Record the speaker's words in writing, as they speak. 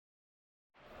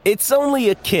It's only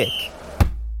a kick,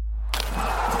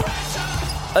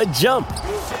 a jump,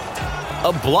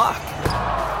 a block.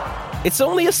 It's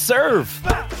only a serve.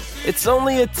 It's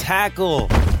only a tackle,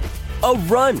 a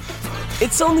run.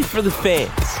 It's only for the fans.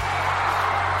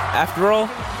 After all,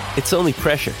 it's only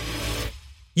pressure.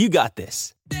 You got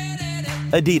this.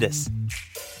 Adidas.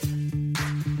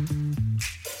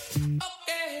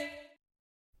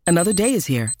 Another day is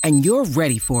here, and you're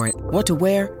ready for it. What to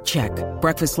wear? Check.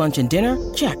 Breakfast, lunch, and dinner?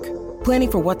 Check.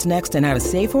 Planning for what's next and how to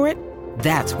save for it?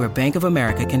 That's where Bank of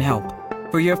America can help.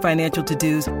 For your financial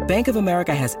to-dos, Bank of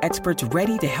America has experts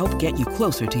ready to help get you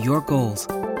closer to your goals.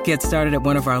 Get started at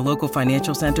one of our local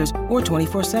financial centers or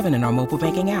 24/7 in our mobile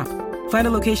banking app. Find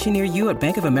a location near you at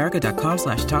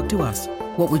bankofamerica.com/talktous.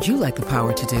 What would you like the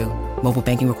power to do? Mobile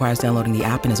banking requires downloading the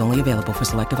app and is only available for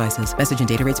select devices. Message and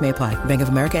data rates may apply. Bank of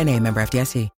America N.A., member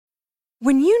FDIC.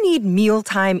 When you need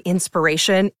mealtime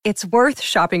inspiration, it's worth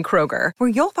shopping Kroger, where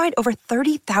you'll find over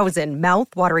 30,000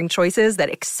 mouth-watering choices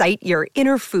that excite your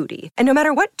inner foodie. And no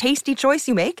matter what tasty choice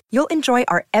you make, you'll enjoy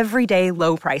our everyday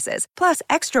low prices, plus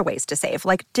extra ways to save,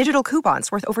 like digital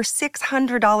coupons worth over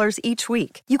 $600 each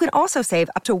week. You can also save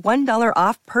up to $1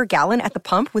 off per gallon at the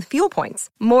pump with fuel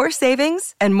points. More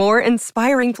savings and more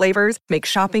inspiring flavors make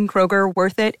shopping Kroger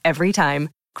worth it every time.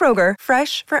 Kroger,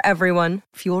 fresh for everyone.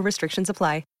 Fuel restrictions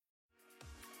apply.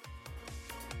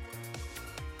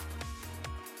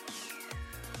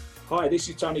 Hi, this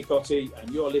is Tony Cottee, and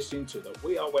you're listening to the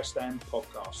We Are West Ham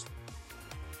podcast.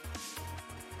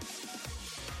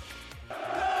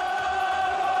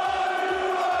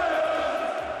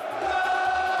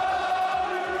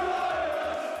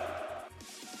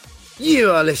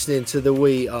 You are listening to the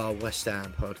We Are West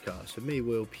Ham podcast with me,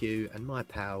 Will Pugh, and my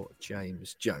pal,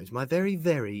 James Jones. My very,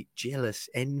 very jealous,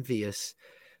 envious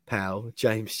pal,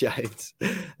 James Jones.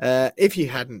 If you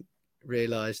hadn't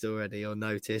realised already or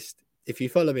noticed, if you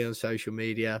follow me on social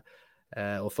media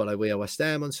or follow We Are West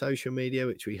Ham on social media,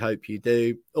 which we hope you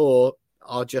do, or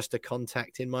are just a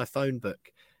contact in my phone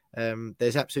book,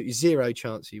 there's absolutely zero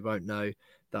chance you won't know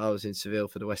that I was in Seville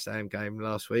for the West Ham game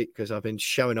last week because I've been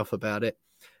showing off about it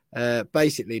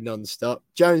basically non-stop.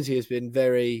 Jonesy has been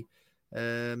very,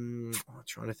 I'm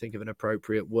trying to think of an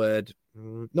appropriate word,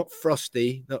 not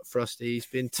frosty. He's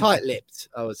been tight-lipped,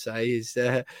 I would say, is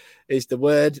the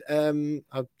word.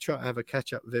 I'll try to have a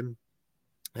catch-up with him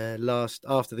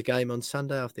after the game on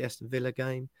Sunday, after the Aston Villa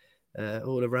game,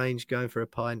 all arranged, going for a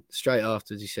pint. Straight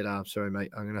afterwards, he said, I'm sorry,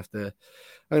 mate, I'm gonna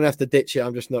have to ditch it.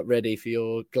 I'm just not ready for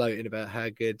your gloating about how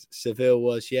good Seville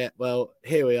was yet. Well,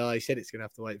 here we are. He said it's gonna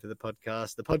have to wait for the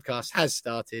podcast. The podcast has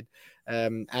started,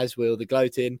 as will the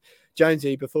gloating.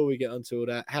 Jonesy, before we get on to all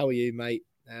that, how are you, mate?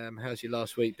 How's your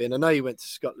last week been? I know you went to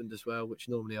Scotland as well, which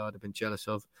normally I'd have been jealous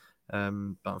of.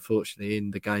 But unfortunately,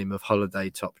 in the game of holiday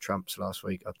top trumps last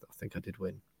week, I think I did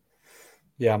win.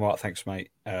 Yeah, I'm all right, thanks,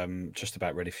 mate. Just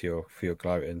about ready for your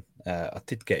gloating. I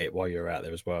did get it while you were out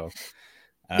there as well.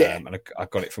 And I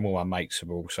got it from all my mates who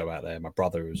were also out there. My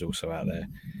brother was also out there.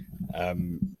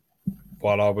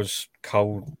 While I was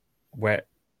cold, wet,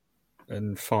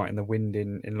 and fighting the wind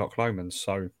in Loch Lomond.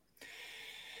 So,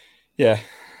 yeah,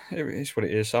 it is what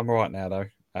it is. I'm all right now, though.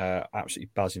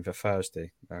 Absolutely buzzing for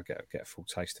Thursday. I'll get a full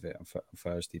taste of it on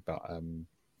Thursday. But I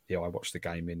watched the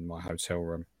game in my hotel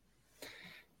room.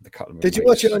 Did you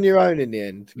watch it on your own in the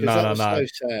end? No. So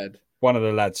sad. One of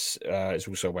the lads is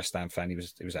also a West Ham fan. He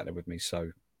was out there with me.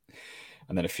 So,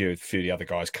 and then a few of the other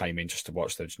guys came in just to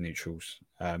watch those neutrals.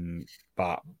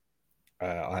 But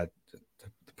I had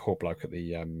the poor bloke at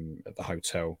the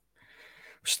hotel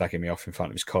slagging me off in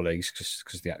front of his colleagues because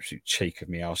of the absolute cheek of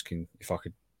me asking if I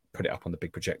could put it up on the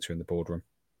big projector in the boardroom.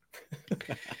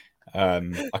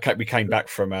 We came back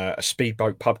from a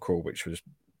speedboat pub crawl, which was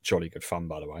jolly good fun,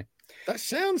 by the way. That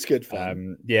sounds good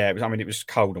fun. It was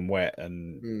cold and wet,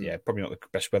 and probably not the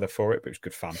best weather for it, but it was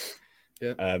good fun.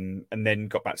 Yeah. And then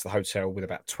got back to the hotel with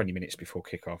about 20 minutes before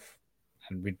kickoff,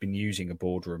 and we'd been using a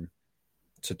boardroom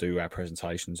to do our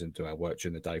presentations and do our work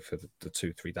during the day for the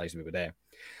 2-3 days we were there.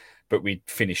 But we'd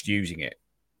finished using it,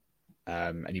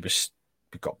 and we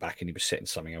got back and he was setting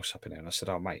something else up in there, and I said,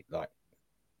 "Oh, mate, like,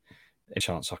 any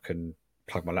chance I can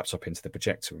plug my laptop into the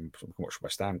projector and watch the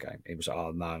West Ham game?" He was like,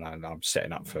 "Oh, no, I'm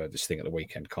setting up for this thing at the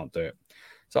weekend, can't do it."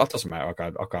 So it doesn't matter,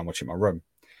 I'll go and watch it in my room.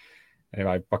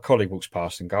 Anyway, my colleague walks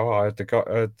past and go, "Oh,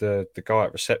 the guy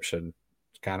at reception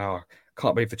going, oh,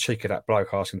 can't believe the cheek of that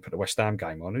bloke asking to put the West Ham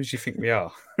game on. Who do you think we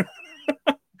are?"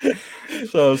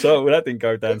 So well, that didn't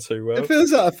go down too well. It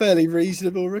feels like a fairly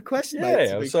reasonable request, mate,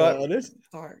 to be quite honest.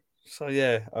 So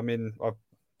yeah, I mean, I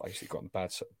basically got on the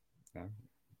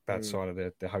bad side of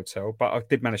the hotel, but I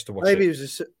did manage to watch it.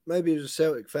 Maybe he was a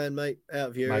Celtic fan, mate, out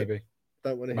of Europe. Maybe.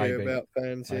 Don't want to hear Maybe. about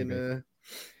fans Maybe. in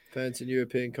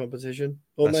European competition,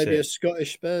 or That's maybe it. a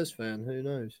Scottish Spurs fan. Who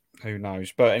knows? Who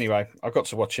knows? But anyway, I got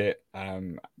to watch it.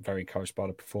 Very encouraged by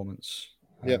the performance.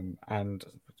 Yep. And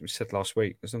we said last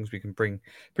week, as long as we can bring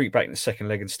it back in the second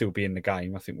leg and still be in the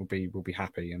game, I think we'll be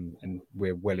happy, and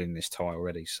we're well in this tie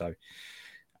already. So,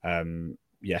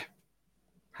 yeah,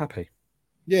 happy.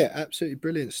 Yeah, absolutely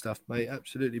brilliant stuff, mate.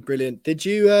 Absolutely brilliant. Did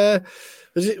you?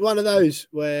 Was it one of those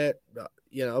where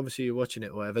obviously you're watching it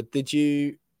or whatever? Did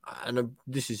you? And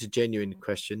this is a genuine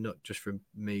question, not just from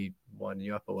me winding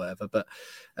you up or whatever, but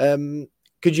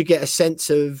could you get a sense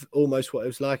of almost what it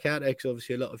was like out there? Because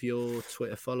obviously a lot of your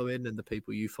Twitter following and the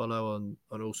people you follow on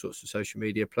all sorts of social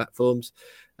media platforms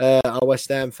are West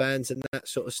Ham fans and that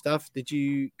sort of stuff. Could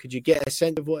you get a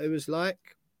sense of what it was like,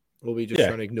 or were you just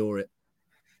trying to ignore it?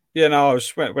 Yeah, no, I was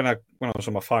when I was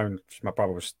on my phone, my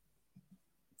brother was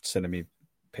sending me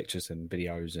pictures and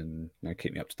videos and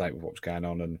keep me up to date with what was going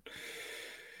on, and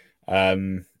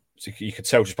so you could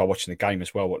tell just by watching the game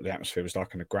as well what the atmosphere was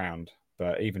like on the ground.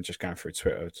 But even just going through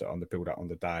Twitter on the build up on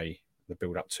the day, the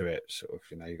build up to it, sort of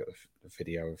you got the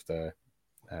video of the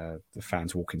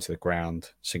fans walking to the ground,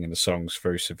 singing the songs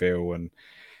through Seville, and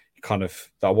I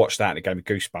watched that and it gave me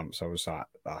goosebumps. I was like,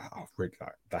 really,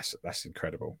 that's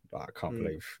incredible. Like, I can't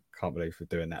believe we're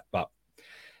doing that. But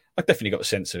I definitely got a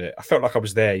sense of it. I felt like I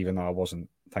was there, even though I wasn't,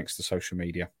 thanks to social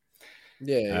media.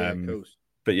 Yeah, of course.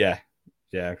 But yeah,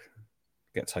 get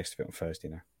a taste of it on Thursday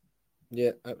now.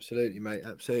 Yeah, absolutely, mate.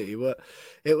 Absolutely. Well,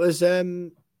 it was,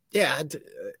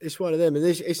 it's one of them, and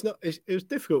it was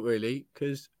difficult really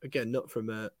because again, not from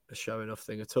a showing off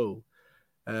thing at all,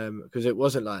 because it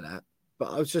wasn't like that.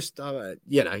 But I was just,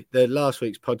 the last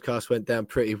week's podcast went down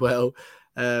pretty well.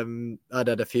 I'd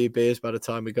had a few beers by the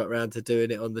time we got around to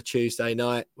doing it on the Tuesday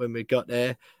night when we got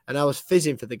there, and I was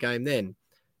fizzing for the game then.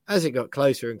 As it got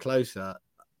closer and closer,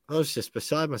 I was just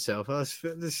beside myself. I was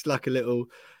just like a little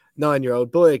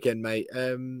 9-year-old boy again, mate.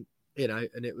 And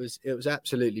it was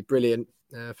absolutely brilliant.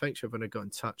 Thanks for everyone who got in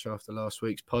touch after last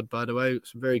week's pod, by the way.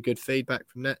 Some very good feedback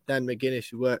from that. Dan McGuinness,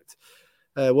 who works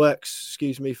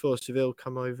for Seville,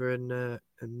 come over and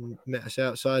met us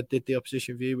outside, did the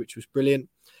opposition view, which was brilliant.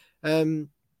 But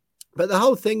the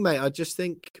whole thing, mate, I just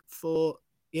think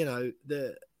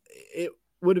it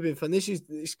would have been fun.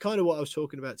 It's kind of what I was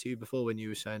talking about to you before when you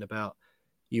were saying about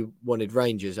you wanted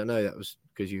Rangers. I know that was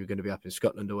because you were going to be up in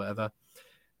Scotland or whatever.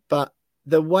 But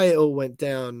the way it all went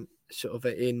down sort of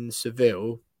in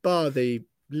Seville, bar the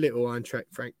little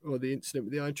the incident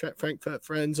with the Eintracht Frankfurt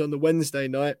fans on the Wednesday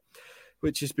night,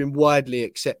 which has been widely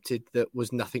accepted that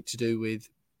was nothing to do with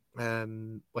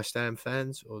West Ham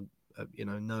fans or,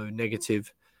 no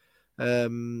negative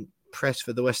press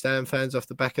for the West Ham fans off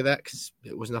the back of that because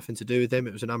it was nothing to do with them.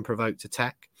 It was an unprovoked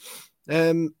attack.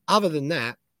 Other than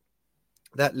that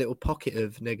little pocket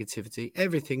of negativity,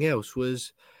 everything else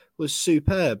was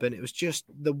superb, and it was just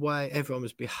the way everyone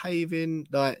was behaving,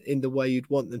 like in the way you'd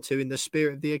want them to, in the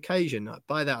spirit of the occasion. Like,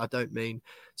 by that I don't mean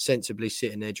sensibly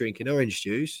sitting there drinking orange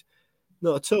juice,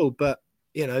 not at all. But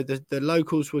the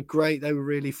locals were great; they were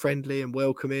really friendly and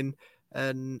welcoming,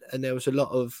 and there was a lot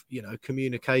of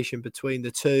communication between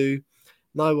the two.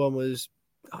 No one was.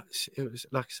 It was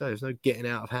like I say, there was no getting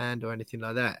out of hand or anything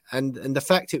like that. And the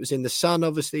fact it was in the sun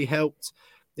obviously helped.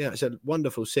 It's a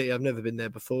wonderful city. I've never been there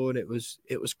before, and it was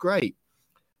great.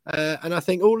 And I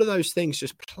think all of those things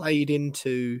just played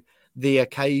into the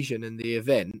occasion and the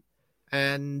event.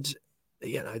 And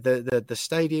the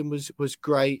stadium was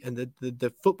great, and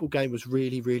the football game was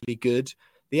really, really good.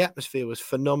 The atmosphere was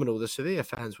phenomenal. The Sevilla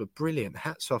fans were brilliant.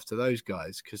 Hats off to those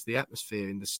guys because the atmosphere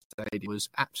in the stadium was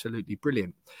absolutely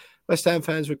brilliant. West Ham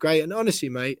fans were great, and honestly,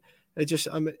 mate, I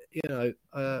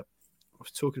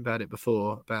was talking about it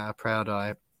before about how proud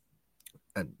I,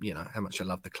 and how much I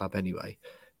love the club anyway.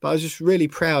 But I was just really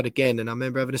proud again, and I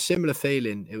remember having a similar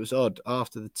feeling. It was odd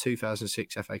after the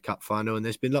 2006 FA Cup final, and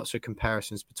there's been lots of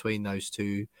comparisons between those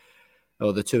two,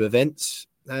 or the two events.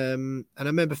 And I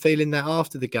remember feeling that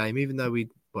after the game, even though we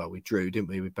drew, didn't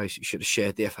we? We basically should have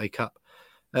shared the FA Cup,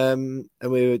 and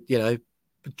we were,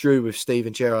 drew with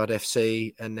Steven Gerrard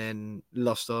FC and then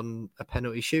lost on a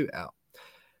penalty shootout.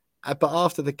 But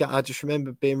after the game, I just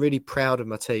remember being really proud of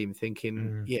my team,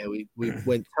 thinking, we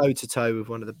went toe-to-toe with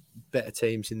one of the better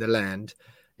teams in the land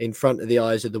in front of the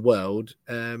eyes of the world.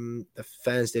 The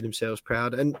fans did themselves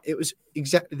proud. And it was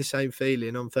exactly the same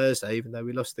feeling on Thursday, even though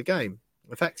we lost the game.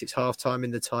 In fact, it's half-time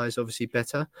in the tie is obviously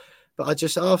better. But I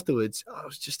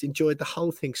was just enjoyed the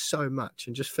whole thing so much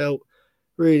and just felt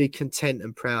really content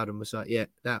and proud and was like,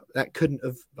 that couldn't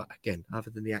have, but again,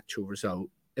 other than the actual result,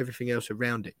 everything else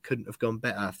around it couldn't have gone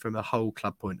better from a whole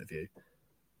club point of view.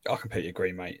 I completely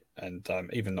agree, mate. And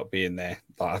even not being there,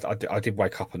 I did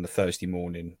wake up on the Thursday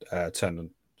morning, turned on,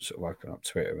 sort of woken up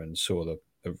Twitter and saw the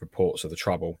reports of the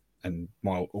trouble. And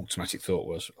my automatic thought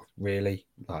was, really?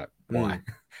 Like, why?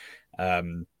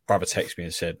 Brother texted me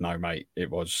and said, no, mate, it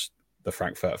was the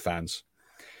Frankfurt fans.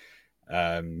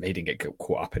 He didn't get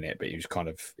caught up in it, but he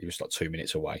was like 2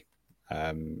 minutes away.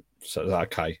 So,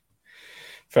 okay,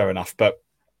 fair enough. But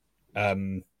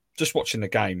just watching the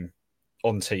game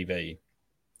on TV,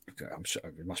 I'm sure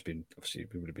it must have been, obviously, it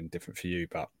would have been different for you,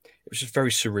 but it was just very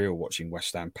surreal watching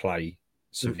West Ham play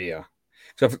Sevilla.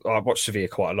 Because I've watched Sevilla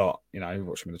quite a lot,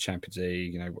 watched them in the Champions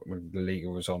League, when the Liga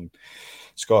was on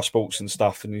Sky Sports and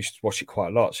stuff, and you used to watch it quite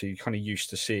a lot. So you're kind of used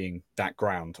to seeing that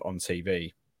ground on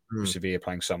TV, with Sevilla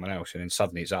playing someone else, and then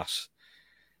suddenly it's us.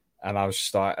 And I was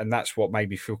just like, and that's what made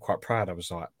me feel quite proud. I was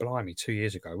like, blimey, 2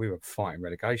 years ago, we were fighting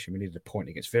relegation. We needed a point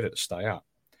against Villa to stay up.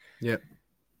 Yeah.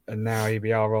 And now here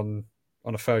we are on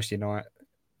a Thursday night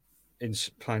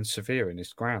playing Sevilla in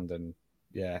this ground. And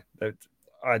yeah,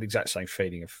 I had the exact same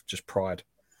feeling of just pride.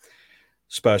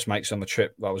 Spurs mates on the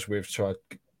trip I was with tried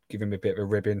to give him a bit of a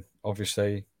ribbon,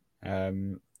 obviously.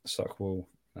 It's like, well,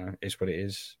 it's what it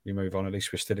is. We move on. At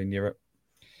least we're still in Europe.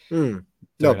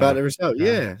 Not bad the result,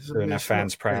 yeah. Doing our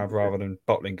fans proud rather than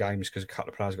bottling games because a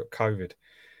couple of players got COVID.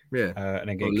 Yeah. And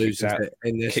then getting kicked out.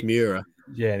 In this Mura.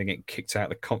 Yeah, and then getting kicked out of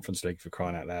the Conference League, for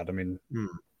crying out loud. I mean,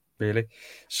 really?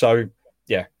 So,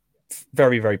 yeah,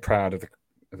 very, very proud of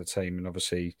the team. And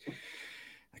obviously,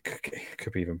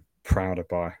 could be even prouder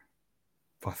by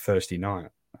Thursday night.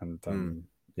 And,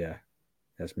 yeah,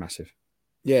 that's massive.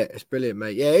 Yeah, it's brilliant,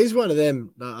 mate. Yeah, he's one of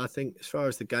them. I think as far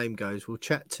as the game goes, we'll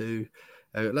chat to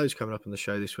loads coming up on the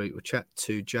show this week. We'll chat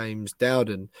to James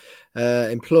Dowden,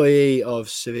 employee of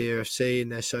Sevilla FC in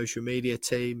their social media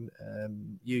team,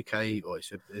 UK, or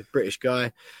he's a British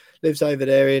guy, lives over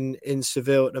there in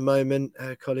Seville at the moment,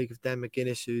 a colleague of Dan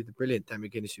McGuinness, the brilliant Dan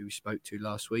McGuinness who we spoke to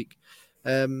last week.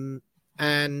 And,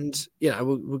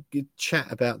 we'll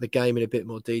chat about the game in a bit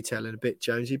more detail in a bit,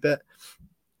 Jonesy, but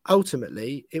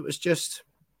ultimately it was just,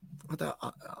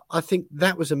 I think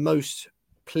that was the most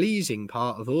pleasing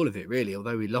part of all of it, really.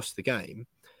 Although we lost the game,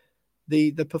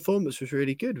 the performance was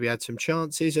really good. We had some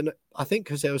chances, and I think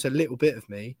because there was a little bit of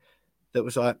me that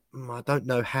was like, I don't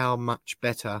know how much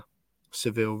better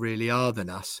Seville really are than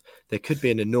us. There could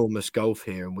be an enormous gulf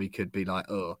here, and we could be like,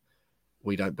 oh,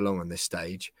 we don't belong on this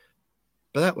stage.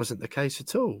 But that wasn't the case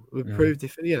at all. We proved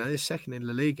if the second in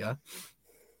La Liga,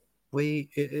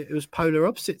 it was polar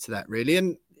opposite to that, really.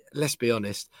 And let's be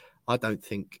honest, I don't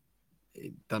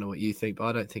know what you think, but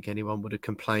I don't think anyone would have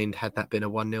complained had that been a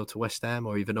 1-0 to West Ham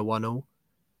or even a 1-0.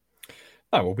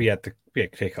 Oh, well, we had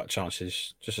clear-cut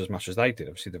chances just as much as they did.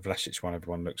 Obviously, the Vlasic one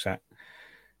everyone looks at.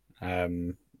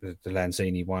 The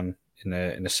Lanzini one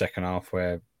in the second half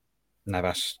where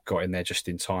Navas got in there just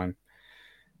in time.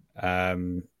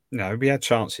 We had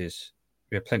chances.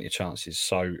 We had plenty of chances.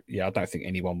 So, yeah, I don't think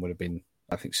anyone would have been...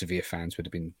 I think Sevilla fans would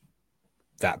have been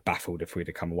that baffled if we'd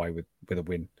have come away with a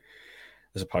win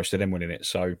as opposed to them winning it.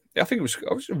 So I think it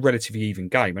was a relatively even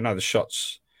game. I know the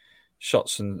shots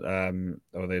and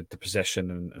or the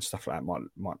possession and stuff like that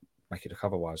might make it look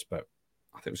otherwise, but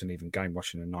I think it was an even game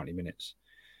watching in 90 minutes.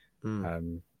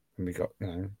 And we got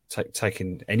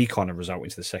taking any kind of result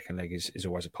into the second leg is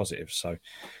always a positive. So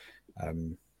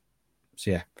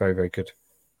yeah, very, very good.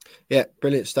 Yeah,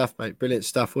 brilliant stuff, mate. Brilliant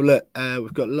stuff. Well, look,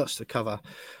 we've got lots to cover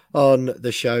on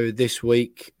the show this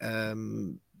week.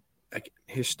 A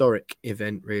historic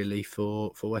event, really,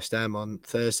 for West Ham on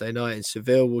Thursday night in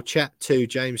Seville. We'll chat to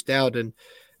James Dowden,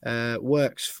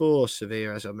 works for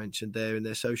Sevilla, as I mentioned there, in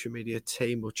their social media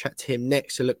team. We'll chat to him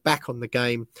next to look back on the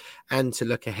game and to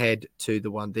look ahead to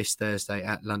the one this Thursday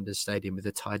at London Stadium with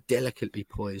the tie delicately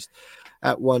poised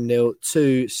at 1-0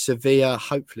 to Sevilla.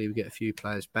 Hopefully we get a few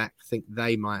players back. I think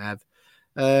they might have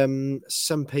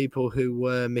some people who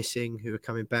were missing, who are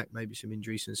coming back, maybe some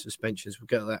injuries and suspensions. We'll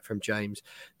get that from James.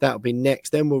 That'll be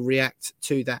next. Then we'll react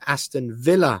to that Aston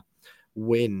Villa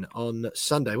win on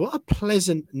Sunday. What a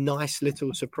pleasant, nice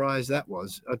little surprise that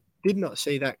was. I did not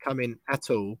see that coming at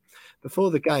all. Before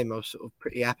the game, I was sort of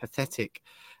pretty apathetic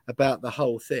about the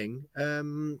whole thing.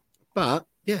 But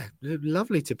yeah,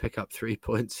 lovely to pick up 3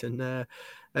 points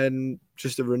and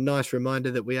just a nice reminder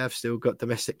that we have still got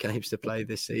domestic games to play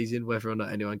this season. Whether or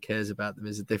not anyone cares about them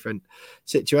is a different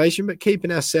situation, but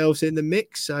keeping ourselves in the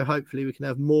mix. So hopefully we can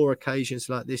have more occasions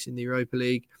like this in the Europa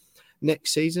League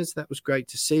next season. So that was great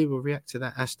to see. We'll react to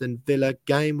that Aston Villa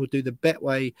game. We'll do the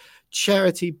Betway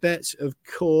charity bets, of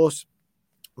course.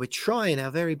 we're trying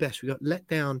our very best. We got let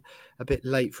down a bit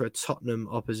late for a Tottenham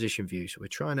opposition view, so we're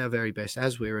trying our very best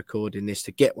as we're recording this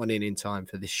to get one in time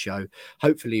for this show.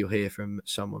 Hopefully you'll hear from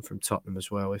someone from Tottenham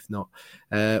as well. If not,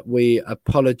 we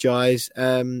apologise.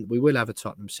 We will have a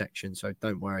Tottenham section, so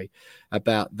don't worry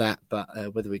about that.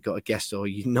 But whether we've got a guest or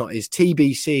not is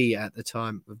TBC at the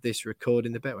time of this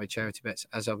recording. The Betway charity bets,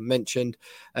 as I've mentioned,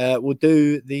 we'll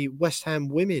do the West Ham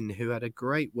women, who had a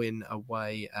great win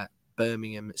away at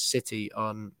Birmingham City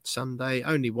on Sunday,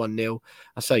 only 1-0.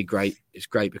 I say great. It's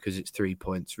great because it's 3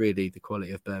 points. Really, the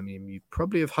quality of Birmingham, you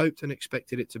probably have hoped and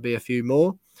expected it to be a few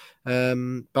more.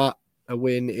 But a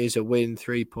win is a win.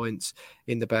 3 points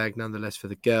in the bag nonetheless for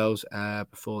the girls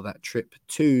before that trip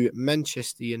to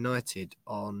Manchester United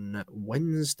on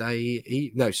Wednesday.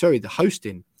 The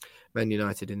hosting Man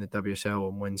United in the WSL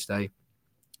on Wednesday.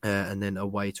 And then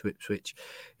away to Ipswich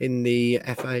in the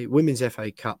Women's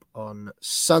FA Cup on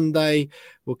Sunday.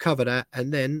 We'll cover that,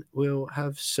 and then we'll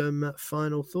have some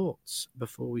final thoughts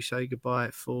before we say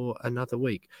goodbye for another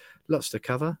week. Lots to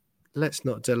cover. Let's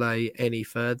not delay any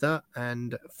further.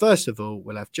 And first of all,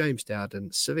 we'll have James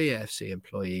Dowden, Sevilla FC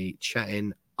employee,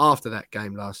 chatting after that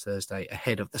game last Thursday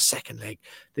ahead of the second leg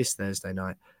this Thursday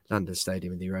night, London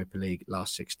Stadium in the Europa League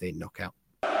last 16 knockout.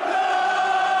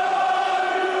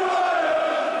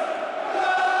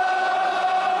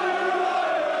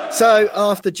 So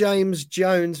after James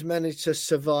Jones managed to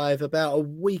survive about a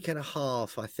week and a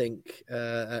half, I think,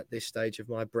 at this stage of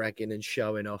my bragging and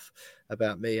showing off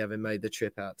about me having made the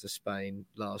trip out to Spain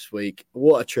last week.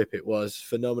 What a trip it was.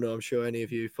 Phenomenal. I'm sure any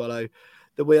of you follow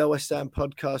the We Are West Ham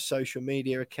podcast social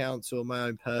media accounts or my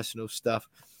own personal stuff.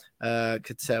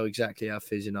 Could tell exactly how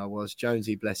fizzing I was.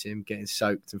 Jonesy, bless him, getting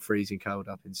soaked and freezing cold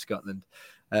up in Scotland.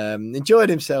 Enjoyed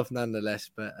himself nonetheless,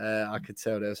 but I could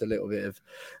tell there was a little bit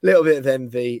of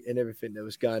envy in everything that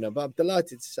was going on. But I'm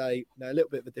delighted to say, a little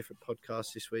bit of a different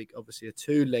podcast this week. Obviously, a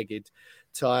two-legged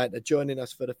tie. Joining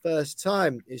us for the first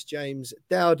time is James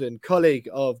Dowden, colleague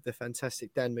of the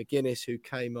fantastic Dan McGuinness, who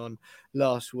came on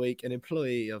last week, an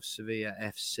employee of Sevilla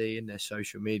FC in their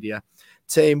social media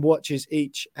team, watches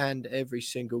each and every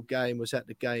single game, was at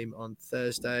the game on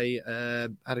Thursday,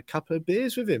 had a couple of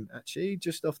beers with him, actually,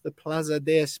 just off the Plaza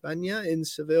de España in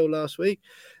Seville last week.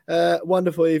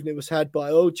 Wonderful evening was had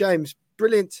by all. James,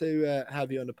 brilliant to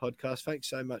have you on the podcast. Thanks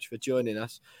so much for joining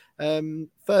us.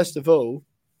 First of all,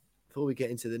 before we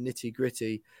get into the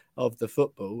nitty-gritty of the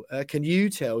football, can you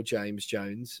tell James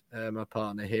Jones, my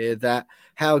partner here, that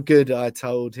how good I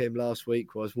told him last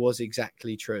week was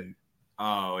exactly true?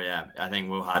 Oh, yeah. I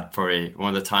think Will had probably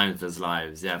one of the times of his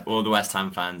lives. Yeah, all the West Ham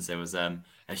fans. There was a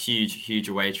huge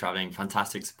away travelling,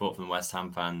 fantastic support from the West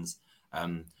Ham fans.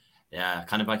 Yeah,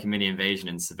 kind of like a mini invasion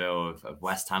in Seville of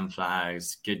West Ham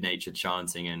flags, good-natured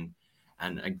chanting,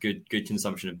 and a good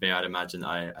consumption of beer. I'd imagine.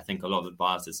 I think a lot of the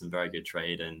bars did some very good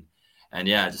trade, and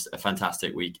yeah, just a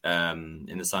fantastic week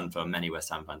in the sun for many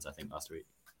West Ham fans, I think, last week.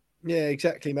 Yeah,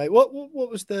 exactly, mate. What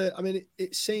was the? I mean,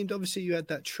 it seemed obviously you had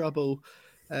that trouble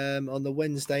on the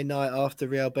Wednesday night after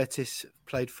Real Betis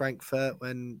played Frankfurt,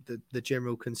 when the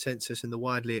general consensus and the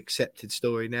widely accepted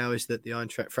story now is that the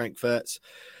Eintracht Frankfurt's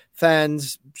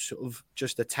fans sort of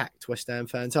just attacked West Ham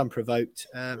fans unprovoked,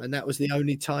 and that was the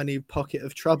only tiny pocket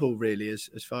of trouble, really,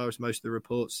 as far as most of the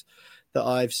reports that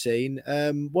I've seen.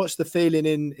 What's the feeling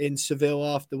in Seville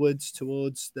afterwards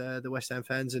towards the West Ham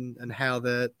fans and how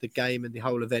the game and the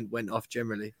whole event went off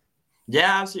generally?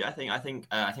 Yeah, absolutely. I think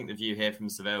the view here from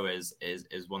Seville is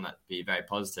one that'd be very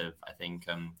positive. I think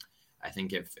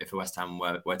if West Ham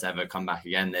were to ever come back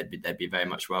again, they'd be very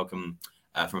much welcome.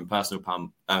 From a personal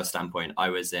standpoint, I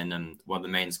was in one of the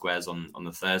main squares on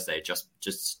the Thursday, just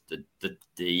the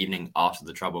evening after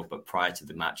the trouble, but prior to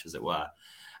the match, as it were.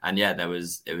 And yeah, it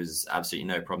was absolutely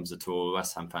no problems at all.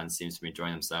 West Ham fans seem to be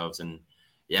enjoying themselves, and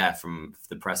yeah, from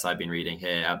the press I've been reading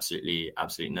here, absolutely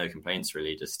no complaints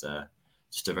really. Just a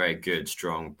very good,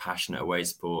 strong, passionate away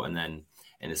support, and then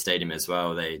in the stadium as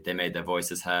well, they made their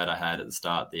voices heard. I heard at the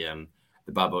start the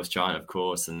Bubbles chant, of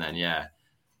course, and then yeah,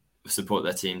 support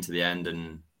their team to the end,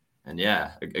 and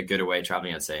yeah, a good away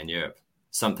traveling, I'd say, in Europe.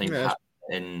 Something perhaps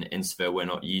in Seville we're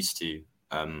not used to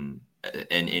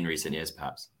in recent years,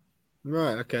 perhaps.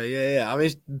 Right. Okay. Yeah. I mean,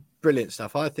 it's brilliant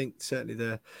stuff. I think certainly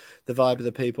the vibe of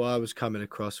the people I was coming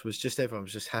across was just everyone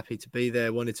was just happy to be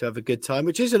there, wanted to have a good time,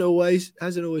 which hasn't always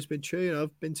been true.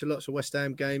 I've been to lots of West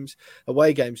Ham games,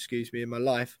 away games, in my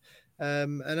life.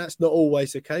 And that's not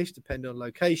always the case, depending on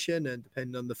location and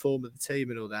depending on the form of the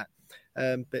team and all that.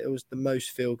 But it was the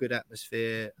most feel-good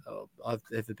atmosphere I've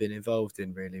ever been involved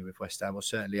in, really, with West Ham, or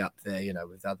certainly up there,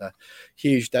 with other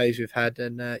huge days we've had.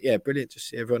 And brilliant to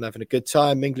see everyone having a good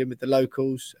time, mingling with the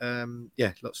locals.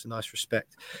 Lots of nice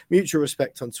respect, mutual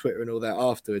respect on Twitter and all that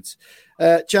afterwards.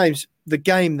 James, the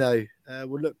game, though,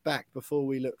 we'll look back before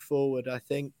we look forward, I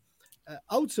think.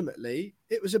 Ultimately,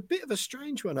 it was a bit of a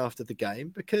strange one after the game,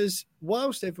 because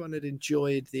whilst everyone had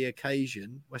enjoyed the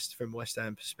occasion, from West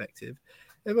Ham perspective,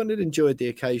 everyone had enjoyed the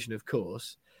occasion, of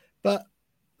course. But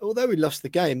although we lost the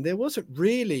game, there wasn't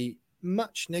really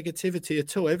much negativity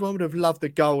at all. Everyone would have loved the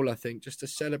goal, I think, just to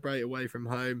celebrate away from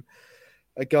home.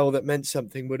 A goal that meant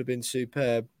something would have been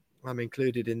superb. I'm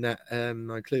included in that. I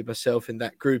include myself in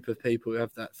that group of people who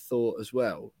have that thought as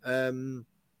well.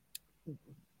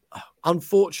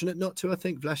 Unfortunate not to. I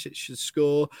think Vlasic should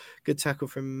score. Good tackle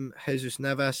from Jesus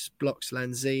Navas, blocks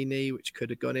Lanzini, which could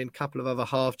have gone in. A couple of other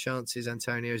half chances,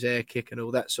 Antonio's air kick and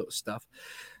all that sort of stuff.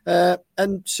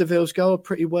 And Seville's goal, a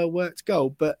pretty well worked goal,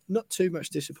 but not too much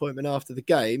disappointment after the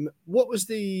game. What was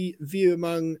the view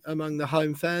among the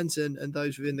home fans and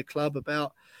those within the club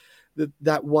about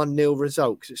that 1-0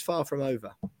 result? Because it's far from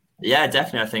over. Yeah,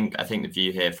 definitely. I think the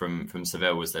view here from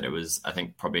Seville was that it was, I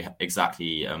think, probably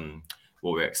exactly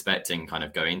what we were expecting kind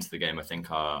of going into the game. I think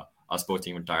our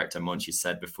sporting director, Monchi,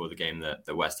 said before the game that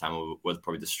the West Ham was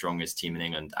probably the strongest team in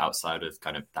England outside of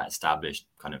kind of that established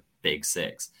kind of big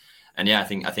six. And yeah, I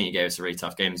think he gave us a really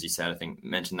tough game, as you said. I think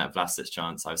mentioned that Vlasic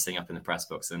chance. I was sitting up in the press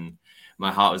box and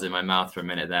my heart was in my mouth for a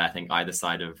minute there. I think either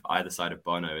side of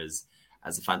Bono is,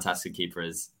 as a fantastic keeper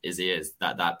as he is,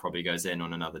 that probably goes in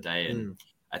on another day. And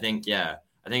I think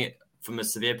from a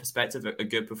Sevilla perspective, a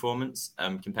good performance,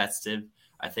 competitive.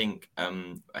 I think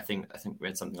we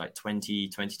had something like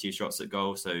 22 shots at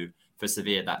goal. So for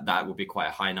Sevilla, that would be quite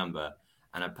a high number.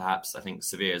 And I think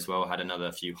Sevilla as well had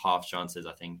another few half chances.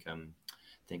 I think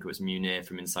it was Munir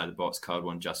from inside the box, curled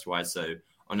one just wide. So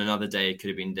on another day, it could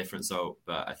have been a different result.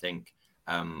 But I think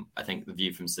the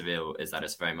view from Seville is that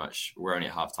it's very much, we're only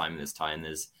at half time this time.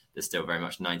 There's still very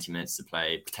much 90 minutes to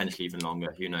play, potentially even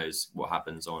longer. Who knows what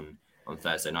happens on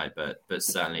Thursday night? But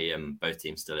certainly both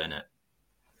teams still in it.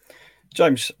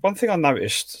 James, one thing I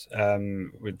noticed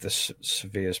with the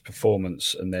Sevilla's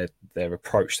performance and their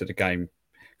approach to the game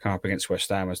coming up against West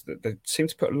Ham was that they seemed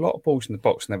to put a lot of balls in the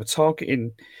box, and they were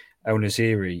targeting El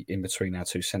Naziri in between our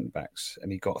two centre-backs,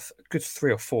 and he got a good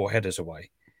 3 or 4 headers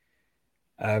away.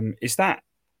 Is that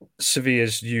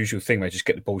Sevilla's usual thing? They just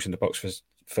get the balls in the box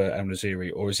for El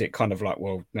Naziri, or is it kind of like,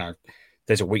 well, no,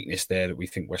 there's a weakness there that we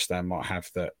think West Ham might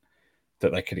have that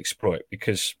they could exploit?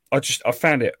 Because I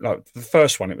found it like the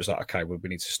first one, it was like, okay, well, we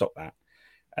need to stop that.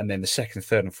 And then the second,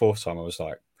 third and fourth time, I was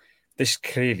like, this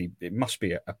clearly, it must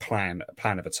be a plan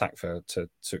of attack to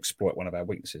exploit one of our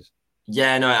weaknesses.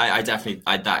 Yeah, no, I definitely,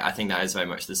 I think that is very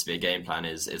much the Sevilla game plan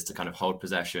is to kind of hold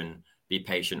possession, be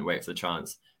patient, wait for the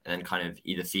chance, and then kind of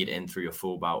either feed it in through your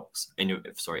fullbacks,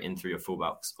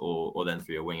 or then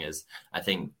through your wingers. I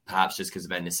think perhaps just because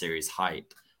of En-Nesyri's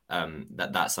height,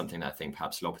 that's something that I think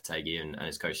perhaps Lopetegui and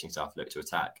his coaching staff look to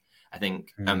attack. I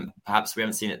think perhaps we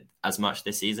haven't seen it as much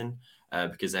this season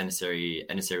because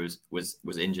En-Nesyri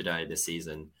was injured earlier this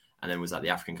season and then was at the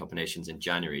African Cup of Nations in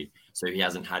January. So he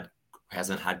hasn't had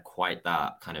quite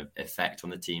that kind of effect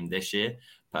on the team this year,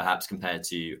 perhaps compared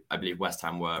to, I believe West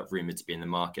Ham were rumoured to be in the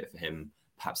market for him.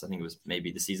 Perhaps I think it was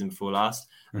maybe the season before last.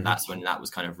 And that's when that was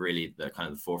kind of really the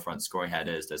forefront, scoring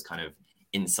headers. There's kind of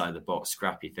inside the box,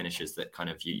 scrappy finishes that kind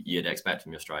of you'd expect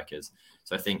from your strikers.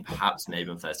 So I think perhaps maybe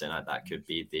on Thursday night that could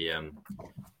be the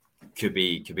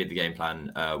game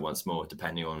plan once more,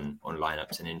 depending on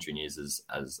lineups and injury news as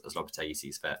Lopetegui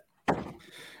sees fit. Do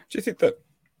you think that?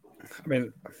 I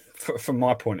mean, from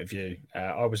my point of view,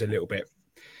 I was a little bit.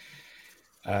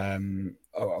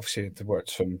 Obviously, the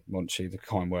words from Monchi, the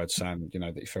kind words saying,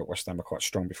 that he felt West Ham were quite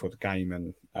strong before the game,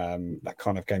 and that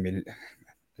kind of gave me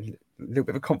a little bit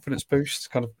of a confidence boost,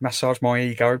 kind of massage my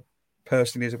ego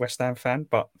personally as a West Ham fan.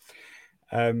 But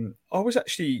I was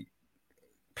actually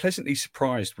pleasantly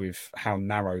surprised with how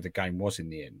narrow the game was in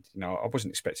the end. I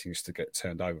wasn't expecting us to get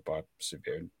turned over by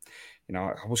Sevilla.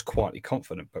 I was quietly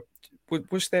confident, but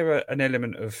was there an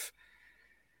element of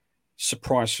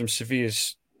surprise from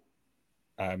Sevilla's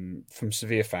from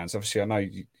Sevilla fans? Obviously, I know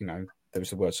there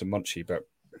was the words from Monchi, but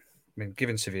I mean,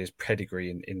 given Sevilla's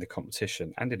pedigree in the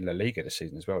competition and in La Liga this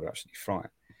season as well, they're absolutely flying.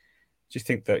 Do you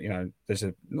think that there's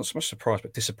a not so much surprise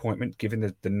but disappointment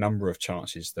given the number of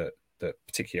chances that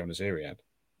particularly El Naziri had?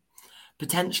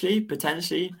 Potentially, but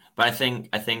I think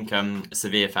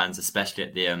Sevilla fans, especially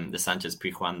at the Sanchez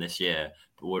Pizjuan this year,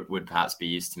 would perhaps be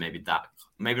used to maybe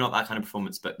not that kind of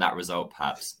performance, but that result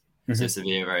perhaps. Mm-hmm. So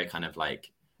Sevilla very kind of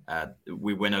like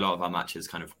we win a lot of our matches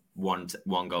kind of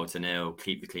 1-0,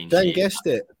 keep the clean sheet. Dan guessed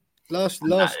it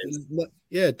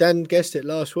Dan guessed it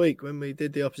last week when we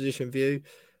did the opposition view,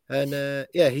 and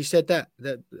he said that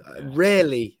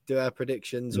rarely do our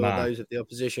predictions or those of the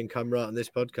opposition come right on this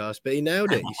podcast, but he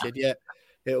nailed it. He said,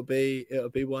 it'll be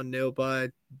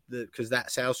 1-0 because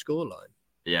that's our scoreline.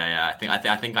 Yeah.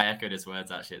 I think I echoed his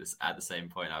words actually at the same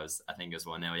point. I think it was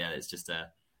 1-0. Yeah, it's just a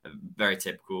very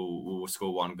typical. We'll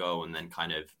score one goal and then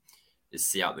kind of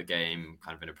see out the game,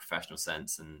 kind of in a professional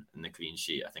sense, and the clean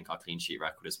sheet. I think our clean sheet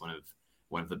record is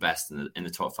one of the best in the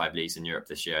top 5 leagues in Europe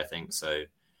this year. I think so.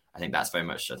 I think that's very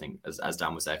much. I think as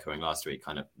Dan was echoing last week,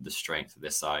 kind of the strength of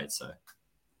this side. So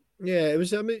yeah, it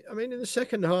was. I mean, in the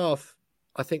second half,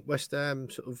 I think West Ham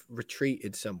sort of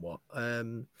retreated somewhat.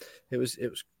 It was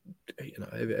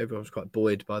everyone was quite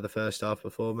buoyed by the first half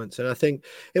performance, and I think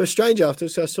it was strange after.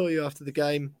 So I saw you after the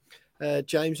game,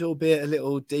 James, albeit a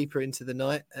little deeper into the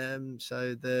night.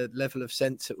 So the level of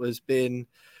sense that was being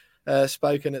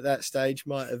spoken at that stage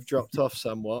might have dropped off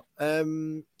somewhat.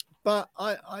 But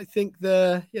I think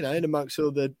in amongst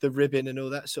all the ribbing and all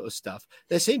that sort of stuff,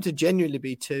 there seemed to genuinely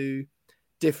be two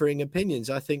differing opinions.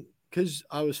 I think because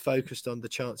I was focused on the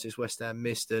chances West Ham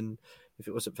missed, and if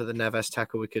it wasn't for the Navas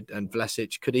tackle, and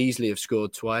Vlasic could easily have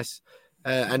scored twice,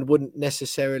 and I wouldn't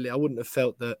have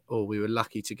felt that, we were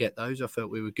lucky to get those. I felt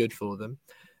we were good for them.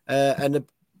 And it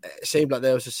seemed like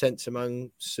there was a sense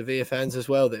among Sevilla fans as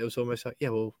well that it was almost like,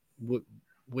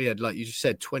 we had, like you just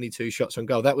said, 22 shots on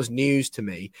goal. That was news to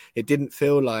me. It didn't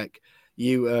feel like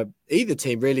either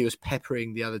team really was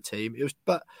peppering the other team.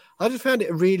 But I just found it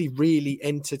a really, really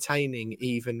entertaining,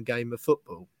 even game of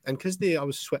football. And because I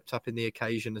was swept up in the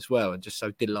occasion as well, and just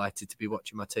so delighted to be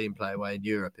watching my team play away in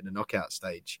Europe in a knockout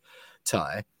stage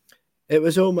tie, it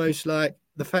was almost like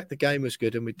the fact the game was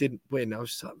good and we didn't win. I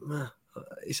was like,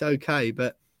 it's okay,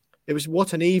 but it was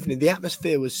what an evening. The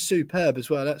atmosphere was superb as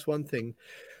well. That's one thing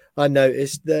I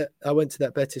noticed. That I went to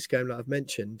that Betis game like I've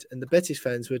mentioned, and the Betis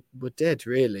fans were dead,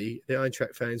 really. The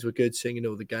Eintracht fans were good, singing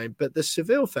all the game. But the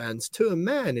Seville fans, to a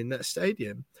man in that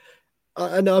stadium,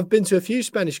 and I've been to a few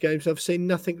Spanish games, I've seen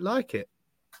nothing like it.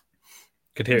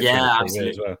 Could hear it absolutely.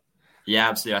 As well. Yeah,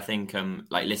 absolutely. I think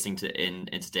like listening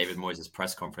into David Moyes'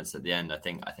 press conference at the end, I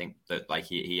think that like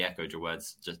he echoed your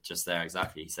words just there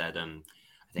exactly. He said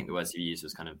I think the words he used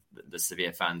was kind of the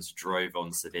Sevilla fans drove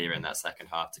on Sevilla in that second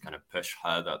half to kind of push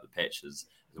further up the pitch as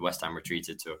the West Ham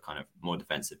retreated to a kind of more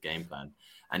defensive game plan.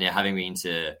 And having been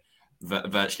to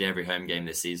virtually every home game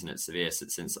this season at Sevilla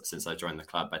since I joined the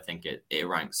club, I think it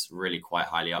ranks really quite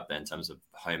highly up there in terms of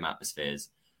home atmospheres.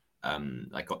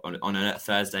 Like on a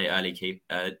Thursday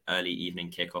early evening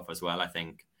kickoff as well, I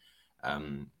think.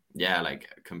 Like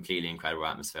completely incredible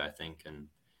atmosphere, I think, and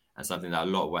something that a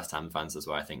lot of West Ham fans as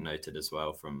well, I think, noted as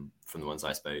well from the ones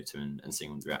I spoke to and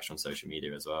seeing the reaction on social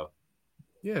media as well.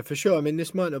 Yeah, for sure. I mean,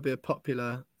 this might not be a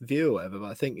popular view or whatever,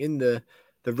 but I think in the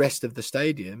rest of the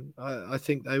stadium, I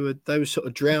think they were sort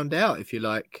of drowned out, if you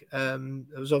like. There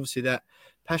was obviously that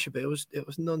passion, but it was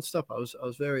non-stop. I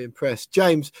was very impressed.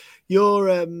 James, you're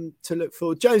to look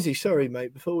forward. Jonesy, sorry,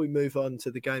 mate. Before we move on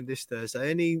to the game this Thursday,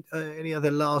 any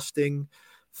other lasting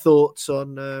thoughts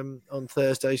on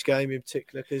Thursday's game in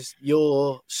particular? Because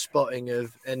your spotting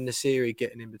of En-Nesyri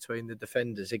getting in between the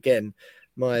defenders, again,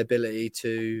 my ability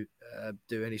to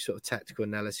do any sort of tactical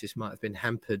analysis might have been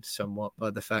hampered somewhat by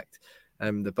the fact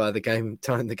that by the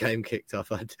time the game kicked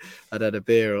off, I'd had a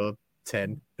beer or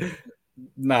 10.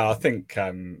 No, I think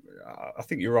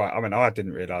you're right. I mean, I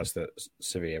didn't realise that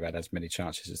Sevilla had as many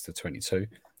chances as the 22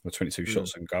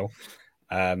 shots on goal.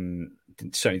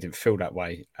 Certainly didn't feel that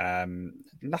way.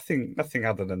 Nothing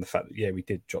other than the fact that we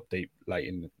did drop deep late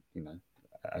in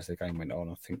as the game went on.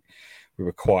 I think we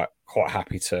were quite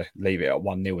happy to leave it at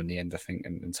 1-0 in the end, I think,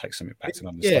 and take something back to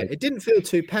another stage. It didn't feel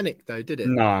too panicked though, did it?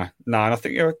 No, and I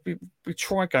think we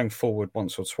tried going forward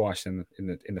once or twice in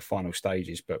the final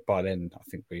stages, but by then I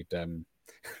think we'd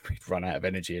run out of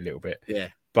energy a little bit. Yeah.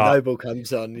 But Noble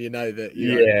comes on, you know that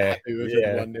you're happy with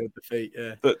a 1-0 defeat.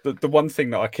 Yeah. The one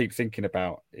thing that I keep thinking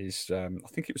about is I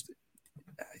think it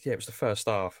was the first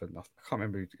half, and I can't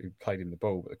remember who played in the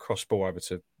ball, but the cross ball over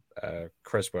to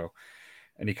Creswell,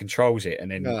 and he controls it and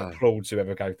then applauds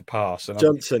whoever gave the pass. And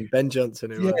Ben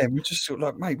Johnson. And we just sort of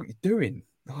like, mate, what are you doing?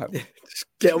 Like, just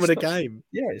get on with the game.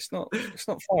 Yeah, it's not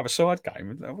 5-a-side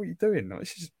game. Like, what are you doing? Like,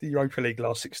 this is the Europa League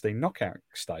last 16 knockout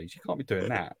stage. You can't be doing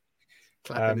that.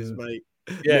 Clapping his mate.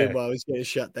 Yeah, meanwhile he's getting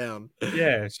shut down.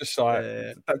 Yeah, it's just like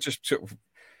that. Just sort of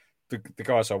the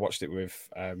guys I watched it with.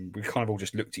 We kind of all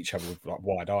just looked at each other with like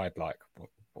wide-eyed, like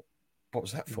what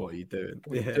was that for? What are you doing?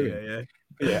 What are you doing? Yeah.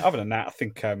 But yeah, other than that, I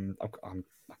think I'm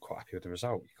quite happy with the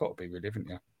result. You've got to be, really, haven't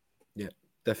you? Yeah,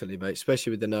 definitely, mate.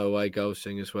 Especially with the no away goals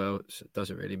thing as well. So it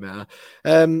doesn't really matter.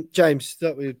 James,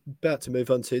 that we're about to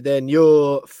move on to then.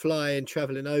 You're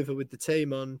travelling over with the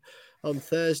team on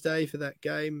Thursday for that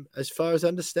game, as far as I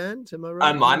understand. Am I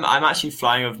right? I'm actually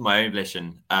flying with my own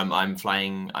volition. I'm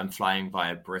flying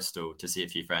via Bristol to see a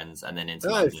few friends, and then into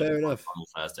London fair enough. on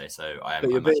Thursday. So But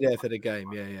you'll be there for the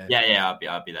game, yeah. Yeah.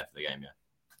 I'll be there for the game.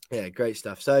 Yeah, great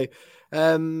stuff. So,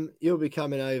 you'll be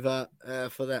coming over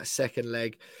for that second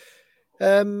leg.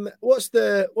 What's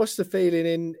the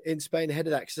feeling in Spain ahead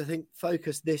of that? Because I think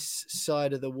focus this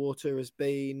side of the water has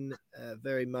been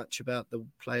very much about the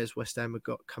players West Ham have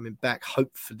got coming back.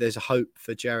 There's a hope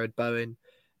for Jared Bowen.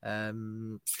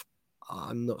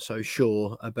 I'm not so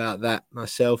sure about that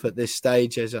myself at this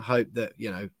stage. There's a hope that,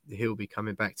 he'll be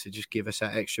coming back to just give us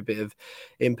that extra bit of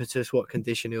impetus, what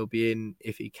condition he'll be in,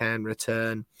 if he can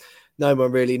return. No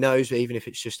one really knows, but even if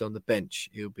it's just on the bench,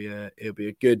 he'll be a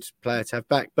good player to have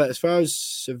back. But as far as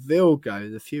Seville go,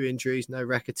 the few injuries, no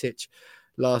Rakitic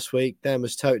last week. Dan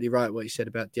was totally right what he said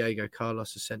about Diego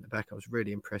Carlos as centre-back. I was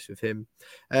really impressed with him.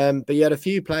 But you had a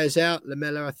few players out,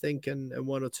 Lamela, I think, and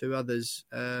one or two others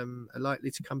are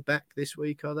likely to come back this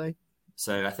week, are they?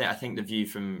 So I think the view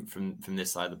from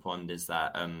this side of the pond is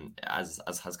that as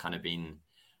has kind of been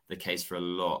the case for a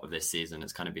lot of this season,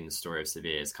 it's kind of been the story of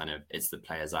Sevilla. It's the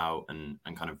players out and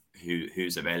kind of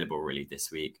who's available really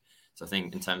this week. So I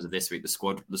think in terms of this week,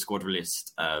 the squad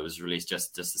list was released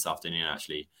just this afternoon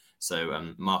actually.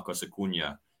 So Marcos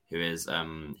Acuna, who is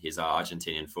he's our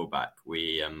Argentinian fullback.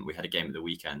 We had a game at the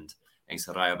weekend against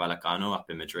Rayo Vallecano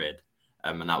up in Madrid,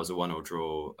 and that was a 1-1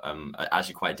 draw.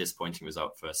 Actually, quite a disappointing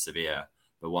result for Sevilla,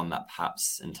 but one that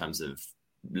perhaps in terms of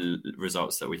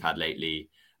results that we've had lately,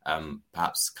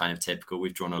 perhaps kind of typical.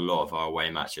 We've drawn a lot of our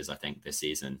away matches, I think, this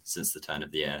season since the turn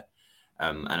of the year.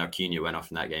 And Acuna went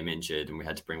off in that game injured, and we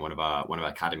had to bring one of our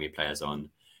academy players on.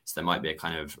 So there might be a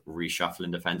kind of reshuffle in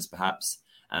defence, perhaps.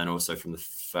 And also from the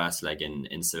first leg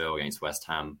in Seville against West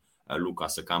Ham,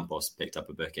 Lucas Ocampos picked up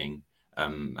a booking,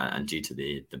 and due to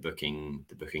the booking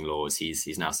laws,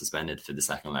 he's now suspended for the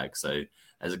second leg. So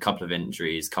there's a couple of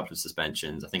injuries, a couple of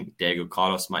suspensions. I think Diego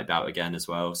Carlos might be out again as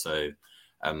well. So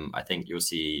I think you'll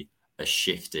see a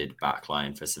shifted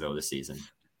backline for Seville this season.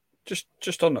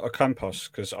 Just on Ocampos,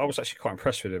 because I was actually quite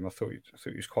impressed with him. I thought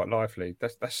he was quite lively.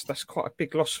 That's quite a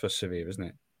big loss for Sevilla, isn't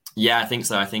it? Yeah, I think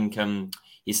so. I think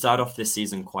he started off this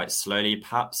season quite slowly,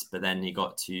 perhaps, but then he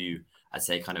got to, I'd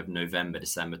say, kind of November,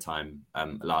 December time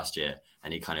last year,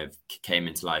 and he kind of came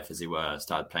into life, as he were,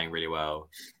 started playing really well.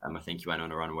 I think he went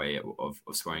on a runway of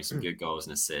scoring some good goals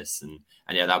and assists, and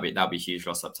yeah, that'll be a huge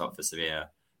loss up top for Sevilla.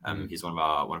 He's one of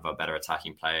our better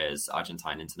attacking players,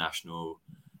 Argentine international.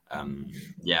 I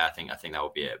think that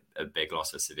will be a big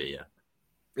loss for Sevilla.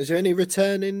 Is there any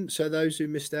returning? So those who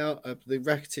missed out, the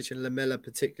Rakitic and Lamela,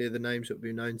 particularly the names that will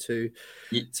be known to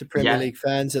Premier League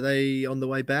fans, are they on the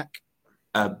way back?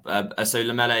 So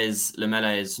Lamela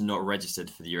is not registered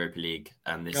for the Europa League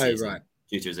this season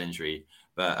due to his injury.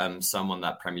 But someone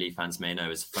that Premier League fans may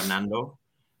know is Fernando.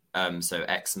 So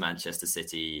ex-Manchester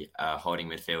City holding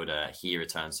midfielder. He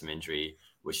returns from injury,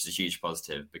 which is a huge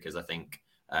positive because I think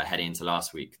heading into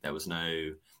last week there was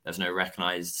no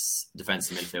recognised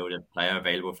defensive midfielder player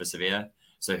available for Sevilla.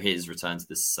 So his return to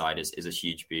this side is a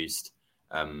huge boost.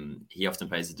 He often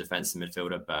plays a defensive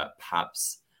midfielder, but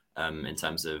perhaps in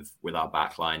terms of with our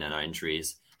backline and our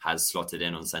injuries, has slotted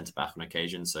in on centre-back on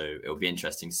occasion. So it'll be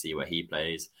interesting to see where he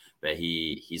plays. But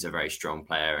he's a very strong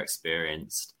player,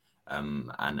 experienced,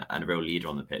 and a real leader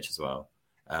on the pitch as well.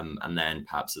 And then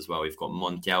perhaps as well, we've got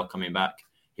Montiel coming back.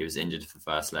 He was injured for the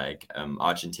first leg,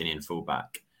 Argentinian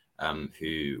fullback.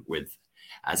 Who,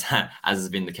 as has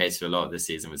been the case for a lot of this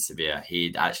season with Sevilla,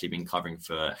 he'd actually been covering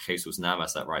for Jesus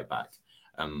Navas at right back,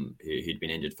 who'd been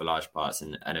injured for large parts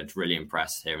and had really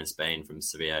impressed here in Spain from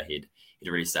Sevilla. He'd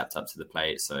really stepped up to the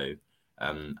plate. So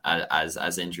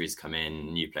as injuries come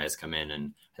in, new players come in,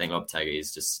 and I think Lopetegui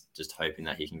is just hoping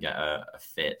that he can get a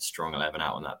fit, strong 11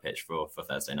 out on that pitch for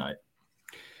Thursday night.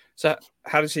 So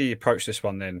how does he approach this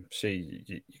one then? See,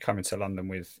 you come into London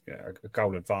with a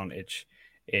goal advantage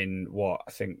in what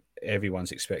I think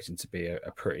everyone's expecting to be a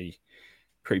pretty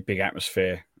big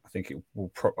atmosphere. I think it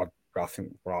will.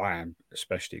 I am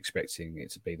especially expecting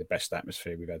it to be the best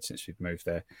atmosphere we've had since we've moved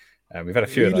there. We've had a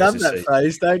few of those. You love this that season.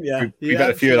 phrase, don't you? We've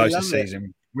had a few of those this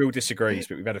season. Will disagrees,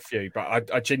 but we've had a few.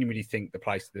 But I genuinely think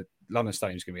the London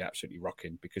Stadium is going to be absolutely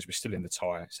rocking because we're still in the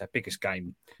tie. It's our biggest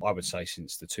game, I would say,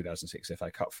 since the 2006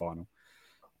 FA Cup final.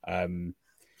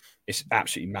 It's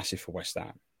absolutely massive for West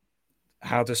Ham.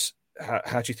 How does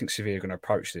how do you think Sevilla are going to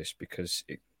approach this? Because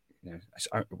it's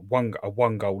a one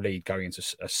goal lead going into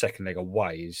a second leg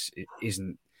away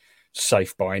isn't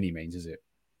safe by any means, is it?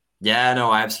 Yeah,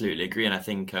 no, I absolutely agree, and I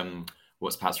think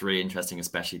what's perhaps really interesting,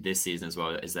 especially this season as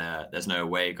well, is there's no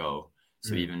away goal.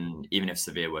 So even if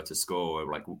Sevilla were to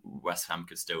score, like West Ham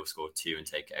could still score 2 and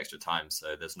take extra time.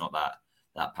 So there's not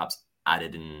that perhaps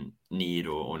added in need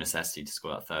or necessity to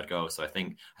score that third goal. So I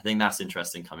think that's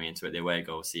interesting coming into it. The away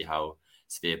goal, see how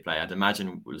Sevilla play. I'd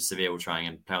imagine Sevilla will try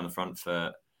and play on the front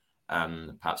foot,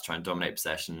 perhaps try and dominate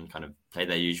possession, kind of play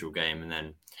their usual game, and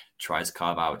then try to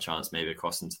carve out a chance, maybe a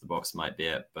cross into the box might be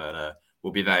it. But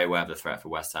we'll be very aware of the threat for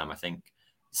West Ham. I think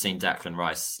seeing Declan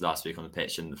Rice last week on the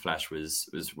pitch in the flesh was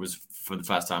for the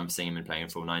first time seeing him and playing in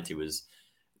full 90 was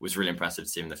really impressive to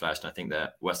see him in the flesh. And I think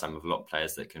that West Ham have a lot of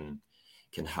players that can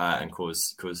hurt and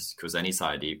cause any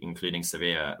side, including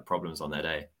Sevilla, problems on their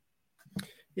day.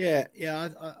 Yeah,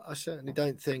 I certainly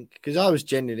don't think, because I was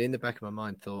genuinely in the back of my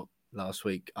mind thought last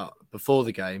week before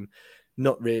the game,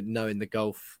 not really knowing the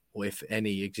gulf, or if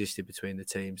any existed between the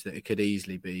teams, that it could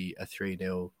easily be a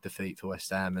 3-0 defeat for West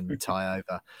Ham and tie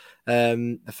over.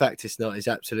 The fact it's not is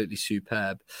absolutely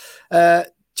superb.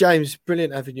 James,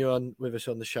 brilliant having you on with us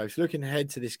on the show. So looking ahead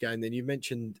to this game, then you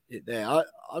mentioned it there.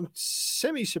 I'm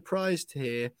semi-surprised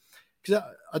here because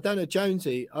I don't know,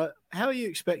 Jonesy, how are you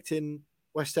expecting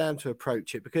West Ham to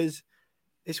approach it? Because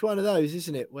it's one of those,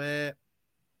 isn't it, where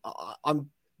I'm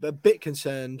a bit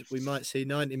concerned we might see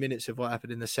 90 minutes of what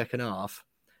happened in the second half,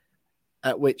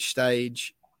 at which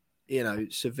stage,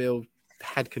 Seville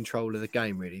had control of the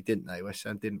game, really, didn't they? West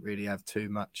Ham didn't really have too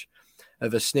much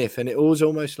of a sniff. And it was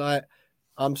almost like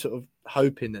I'm sort of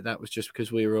hoping that was just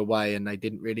because we were away and they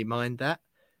didn't really mind that.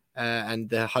 And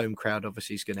the home crowd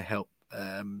obviously is going to help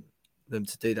them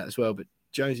to do that as well. But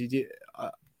Jonesy,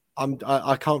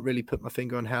 I can't really put my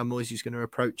finger on how Moisey's going to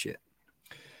approach it.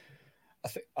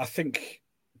 I think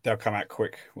they'll come out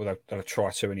quick. Well, they'll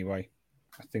try to anyway.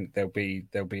 I think there'll be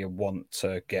a want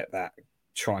to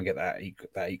try and get that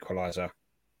equaliser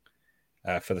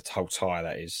for the whole tie.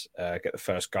 That is, get the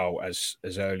first goal as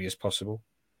early as possible.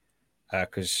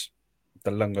 Because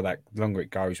the longer it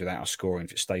goes without us scoring,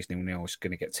 if it stays 0-0, it's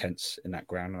going to get tense in that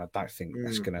ground, and I don't think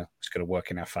it's going to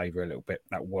work in our favour a little bit.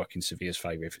 That will work in Sevilla's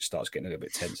favour if it starts getting a little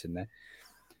bit tense in there.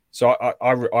 So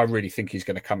I really think he's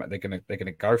going to come. They're going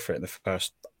to go for it in the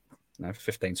first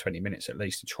 15-20 minutes at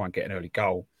least, and try and get an early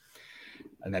goal,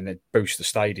 and then they boost the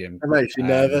stadium. That makes you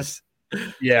nervous.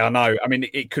 Yeah, I know. I mean,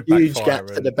 it could huge backfire.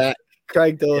 gap to the back.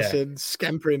 Craig Dawson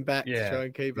scampering back to try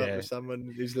and keep up with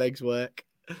someone whose legs work.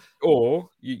 Or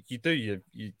you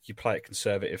play it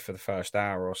conservative for the first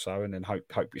hour or so, and then hope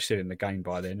you're still in the game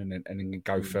by then, and then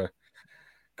go for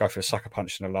a sucker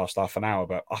punch in the last half an hour.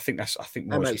 But I think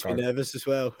that makes me nervous as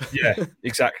well. Yeah,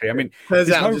 exactly. I mean,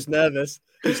 I'm just nervous.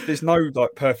 There's no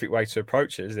perfect way to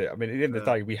approach it, is it? I mean, at the end of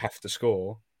the day, we have to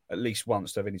score at least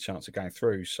once to have any chance of going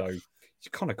through. So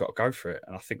you kind of got to go for it,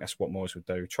 and I think that's what Moyes would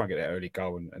do: try and get that early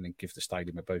goal, and then give the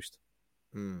stadium a boost.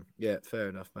 Yeah, fair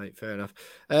enough, mate. Fair enough.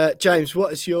 James,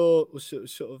 what is your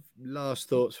sort of last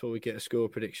thoughts before we get a score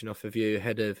prediction off of you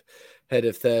ahead of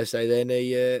Thursday? Then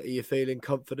are you feeling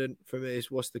confident from it?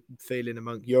 What's the feeling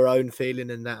among your own feeling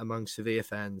and that among Sevilla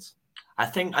fans? I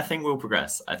think we'll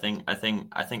progress. I think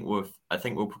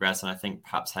we'll progress, and I think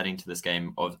perhaps heading to this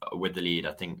game with the lead,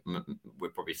 I think we're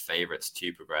probably favourites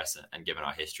to progress, and given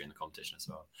our history in the competition as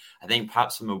well. I think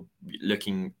perhaps from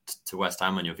looking to West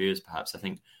Ham on your views, perhaps I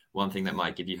think one thing that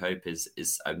might give you hope is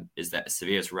that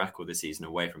Sevilla's record this season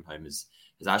away from home has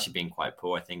actually been quite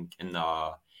poor. I think in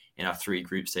our 3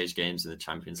 group stage games in the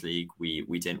Champions League,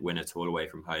 we didn't win at all away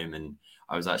from home, and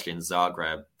I was actually in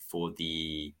Zagreb for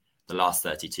the last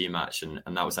 32 match, and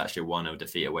that was actually a 1-0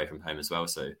 defeat away from home as well.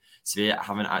 So Sevilla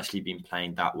haven't actually been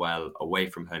playing that well away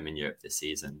from home in Europe this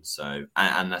season. So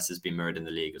and this has been mirrored in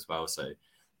the league as well. So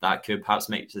that could perhaps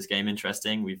make this game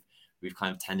interesting. We've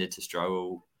kind of tended to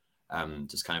struggle.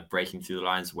 Just kind of breaking through the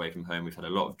lines away from home. We've had a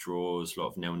lot of draws, a lot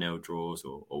of 0-0 draws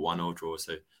or 1-0 draws.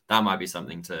 So that might be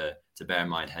something to bear in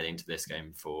mind heading to this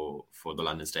game for the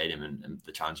London Stadium and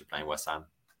the challenge of playing West Ham.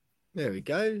 There we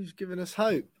go. He's giving us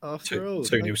hope after all.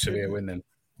 2-0 Sevilla win then.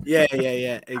 Yeah.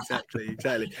 Exactly.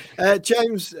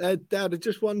 James, Dowder,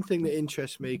 just one thing that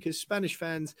interests me, because Spanish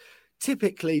fans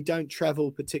typically don't travel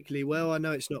particularly well. I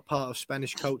know it's not part of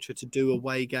Spanish culture to do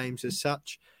away games as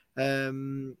such. I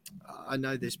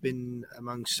know there's been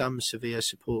among some Sevilla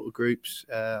supporter groups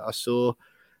I saw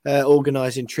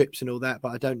organising trips and all that,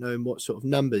 but I don't know in what sort of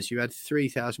numbers. You had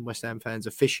 3,000 West Ham fans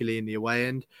officially in the away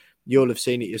end. You'll have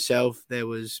seen it yourself.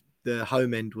 The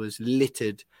home end was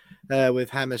littered with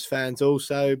Hammers fans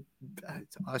also.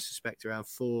 I suspect around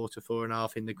 4 to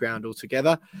 4.5 in the ground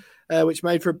altogether, which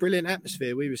made for a brilliant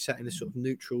atmosphere. We were sat in a sort of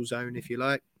neutral zone, if you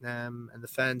like, and the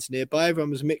fans nearby,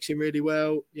 everyone was mixing really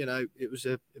well. It was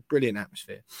a brilliant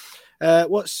atmosphere.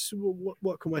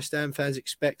 What can West Ham fans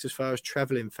expect as far as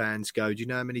travelling fans go? Do you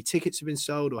know how many tickets have been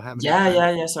sold or how many?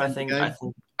 Yeah. So I think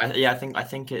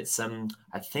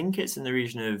it's in the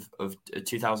region of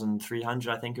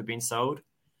 2,300. I think have been sold.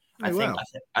 I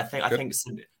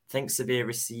think Sevilla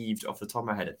received, off the top of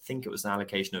my head, I think it was an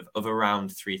allocation of around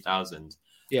 3,000.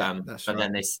 Yeah, that's but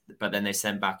right. then they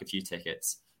sent back a few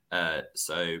tickets. To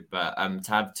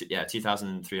have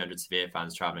 2,300 Sevilla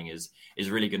fans traveling is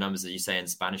really good numbers. As you say, in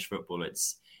Spanish football,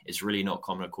 it's really not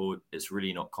common at all. It's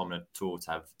really not common at all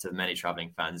to have to many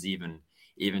traveling fans, even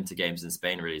to games in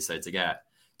Spain. Really, so to get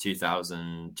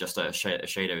 2,000, just a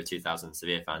shade over 2,000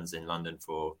 Sevilla fans in London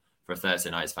for a Thursday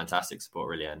night is fantastic support,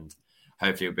 really, and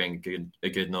hopefully it'll bring a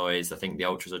good noise. I think the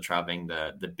ultras are traveling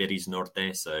the Biris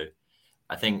Norte, so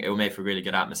I think it will make for a really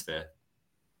good atmosphere.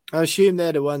 I assume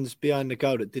they're the ones behind the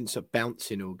goal that didn't stop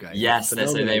bouncing all game. Yes, so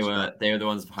they were the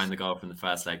ones behind the goal from the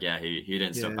first leg. Yeah, who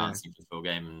didn't stop bouncing for the full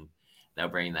game, and they'll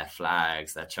bring their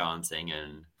flags, their chanting,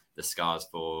 and the scars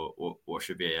for what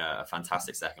should be a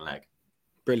fantastic second leg.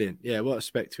 Brilliant. Yeah, what a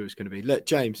spectacle it's going to be. Look,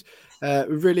 James, we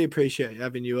really appreciate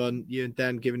having you on. You and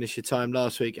Dan giving us your time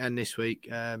last week and this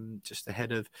week, just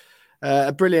ahead of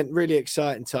a brilliant, really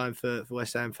exciting time for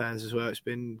West Ham fans as well. It's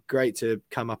been great to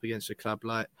come up against a club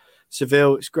like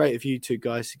Seville. It's great of you two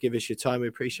guys to give us your time. We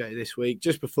appreciate it this week.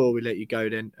 Just before we let you go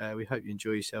then, we hope you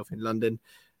enjoy yourself in London.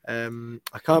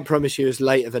 I can't promise you as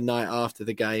late of a night after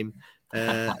the game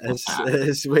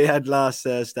as we had last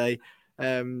Thursday.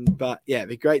 But yeah, it'd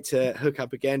be great to hook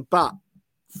up again. But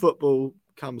football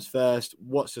comes first.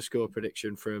 What's the score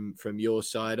prediction from your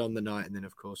side on the night? And then,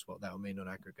 of course, what that will mean on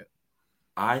aggregate.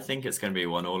 I think it's going to be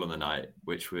 1-1 on the night,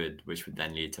 which would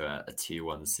then lead to a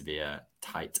 2-1 Sevilla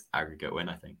tight aggregate win,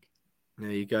 I think. There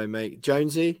you go, mate.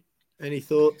 Jonesy, any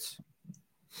thoughts?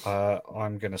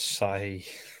 I'm going to say,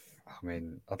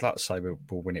 I'd like to say we'll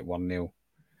win it 1-0.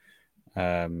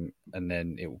 And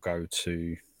then it will go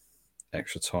to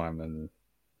extra time and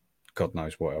God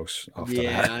knows what else after that.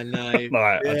 Yeah, I know.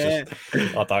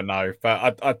 I don't know.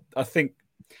 But I think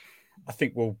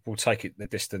we'll take it the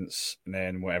distance, and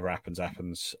then whatever happens.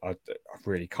 I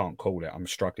really can't call it. I'm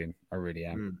struggling. I really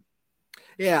am.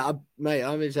 Yeah, mate,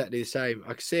 I'm exactly the same.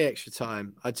 I can see extra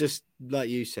time. I just, like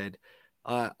you said,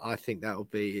 I think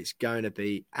it's going to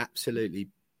be absolutely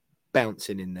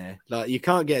bouncing in there. Like, you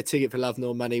can't get a ticket for love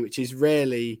nor money, which is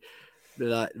rarely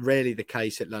the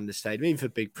case at London Stadium. Even for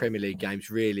big Premier League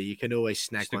games, really, you can always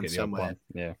snag one somewhere.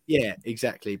 Yeah,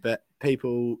 exactly. But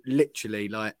people literally,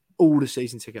 like, all the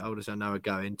season ticket holders I know are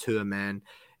going to a man.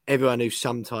 Everyone who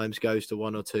sometimes goes to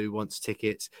one or two wants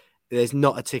tickets. There's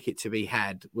not a ticket to be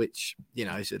had, which,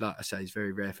 like I say, is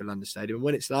very rare for London Stadium. And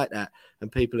when it's like that and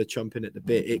people are chomping at the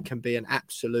bit, it can be an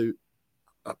absolute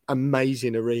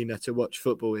amazing arena to watch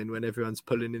football in when everyone's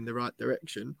pulling in the right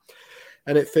direction.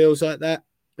 And it feels like that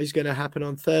is going to happen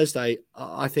on Thursday.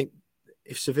 I think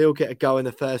if Seville get a go in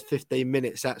the first 15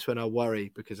 minutes, that's when I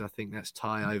worry, because I think that's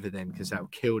tie over then, because that will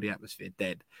kill the atmosphere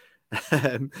dead.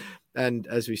 And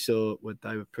as we saw,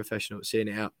 they were professional at seeing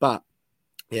it out. But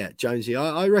yeah, Jonesy,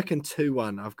 I reckon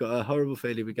 2-1. I've got a horrible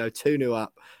feeling we go 2-0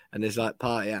 up and there's like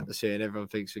party atmosphere and everyone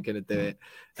thinks we're going to do it.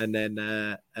 And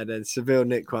then Seville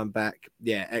nick one back.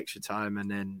 Yeah, extra time.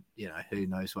 And then, who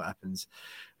knows what happens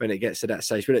when it gets to that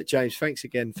stage. But look, James, thanks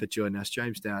again for joining us.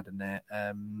 James Dowden there,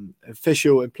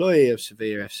 official employee of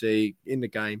Sevilla FC in the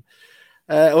game.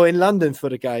 Or in London for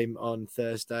the game on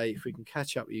Thursday. If we can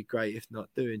catch up with you, great. If not,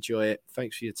 do enjoy it.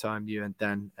 Thanks for your time, you and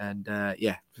Dan. And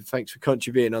thanks for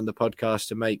contributing on the podcast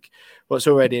to make what's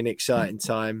already an exciting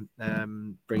time,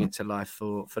 bring it to life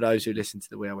for those who listen to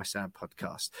the We Are West Ham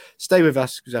podcast. Stay with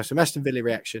us because I have some Aston Villa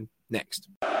reaction next.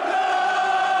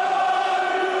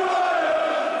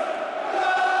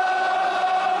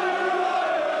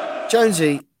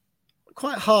 Jonesy,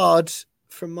 quite hard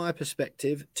from my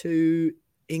perspective to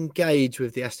engage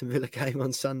with the Aston Villa game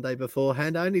on Sunday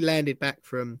beforehand. I only landed back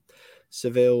from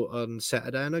Seville on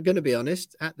Saturday, and I'm going to be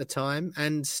honest, at the time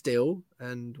and still,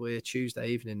 and we're Tuesday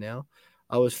evening now,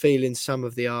 I was feeling some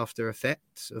of the after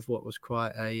effects of what was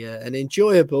quite an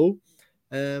enjoyable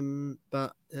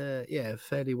but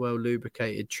fairly well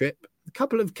lubricated trip. A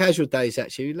couple of casual days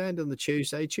actually. We landed on the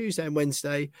Tuesday and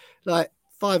Wednesday, like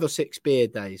 5 or 6 beer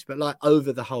days, but like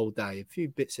over the whole day, a few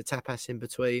bits of tapas in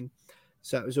between.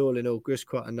 So it was all in all just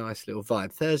quite a nice little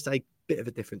vibe. Thursday, bit of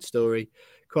a different story.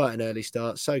 Quite an early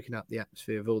start, soaking up the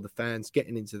atmosphere of all the fans,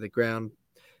 getting into the ground.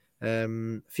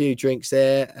 A few drinks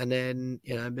there, and then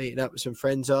meeting up with some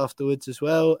friends afterwards as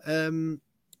well, and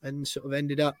sort of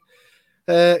ended up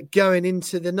going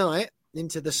into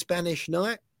the Spanish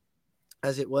night,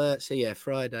 as it were. So yeah,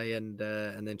 Friday and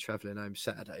then travelling home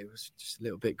Saturday. Was just a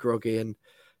little bit groggy and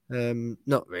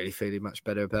not really feeling much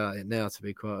better about it now, to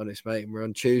be quite honest, mate. And we're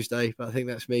on Tuesday, but I think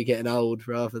that's me getting old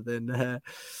rather than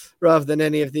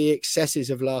any of the excesses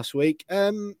of last week.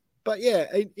 But yeah,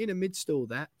 in amidst all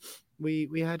that,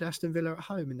 we had Aston Villa at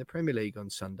home in the Premier League on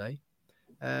Sunday.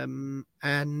 And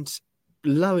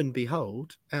lo and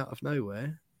behold, out of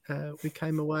nowhere, we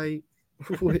came away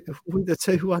with a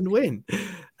 2-1 win.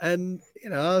 And,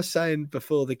 I was saying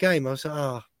before the game, I was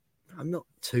like, I'm not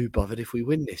too bothered if we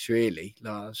win this, really.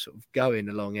 Like, I was sort of going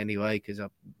along anyway because I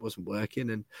wasn't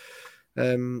working and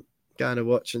going to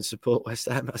watch and support West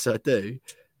Ham as I do.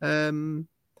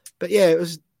 But yeah, it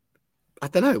was, I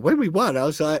don't know, when we won, I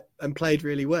was like, and played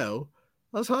really well,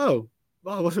 I was like,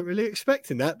 I wasn't really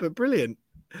expecting that, but brilliant.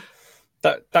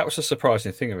 That was a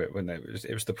surprising thing of it, wasn't it?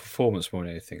 It was the performance more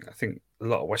than anything. I think a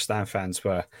lot of West Ham fans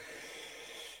were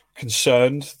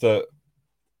concerned that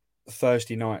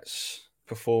Thursday night's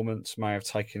performance may have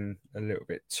taken a little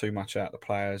bit too much out of the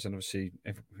players, and obviously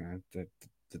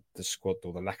the squad,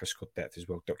 or the lack of squad depth, is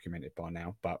well documented by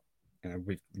now. But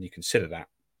when you consider that,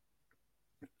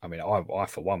 I mean, I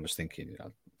for one was thinking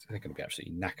they're going to be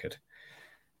absolutely knackered.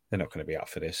 They're not going to be up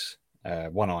for this.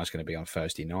 One eye's going to be on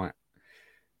Thursday night.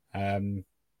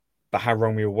 But how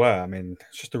wrong we all were. I mean,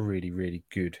 it's just a really, really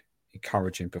good,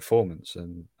 encouraging performance,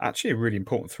 and actually a really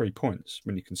important 3 points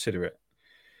when you consider it.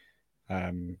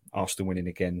 Arsenal winning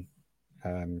again.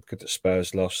 Good that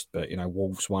Spurs lost, but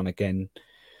Wolves won again.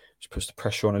 Just puts the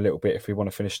pressure on a little bit if we want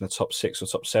to finish in the top 6 or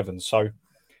top 7. So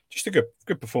just a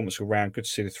good performance all round. Good to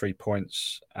see the 3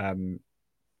 points.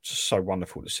 Just so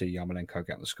wonderful to see Yarmolenko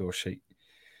get on the score sheet.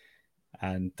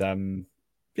 And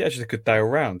just a good day all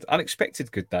round. Unexpected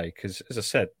good day because, as I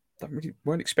said,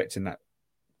 weren't expecting that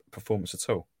performance at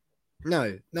all.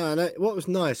 No. What was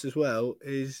nice as well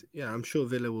is, I'm sure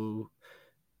Villa will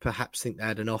perhaps think they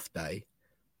had an off day,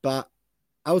 but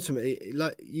ultimately,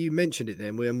 like you mentioned it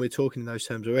then, when we're talking in those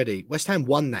terms already, West Ham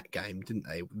won that game, didn't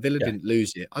they? Villa didn't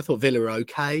lose it. I thought Villa were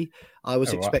okay. I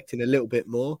was expecting a little bit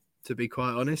more, to be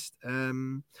quite honest.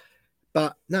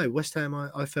 But no, West Ham,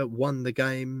 I felt, won the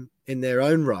game in their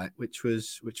own right, which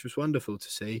was wonderful to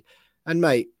see. And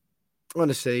mate,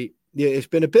 honestly, it's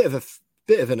been a bit of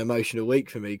an emotional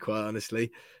week for me, quite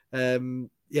honestly. I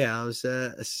was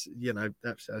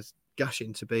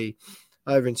gushing to be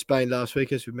over in Spain last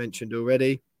week, as we mentioned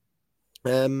already.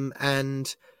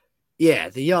 And yeah,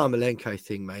 the Yarmolenko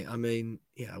thing, mate. I mean,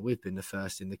 we've been the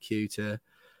first in the queue to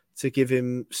give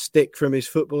him stick from his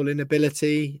footballing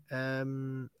ability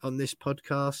on this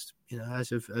podcast,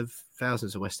 as of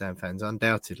thousands of West Ham fans,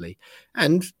 undoubtedly.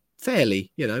 And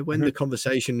fairly, when the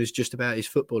conversation is just about his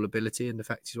football ability and the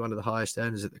fact he's one of the highest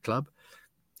earners at the club,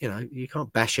 you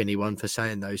can't bash anyone for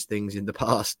saying those things in the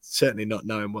past, certainly not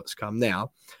knowing what's come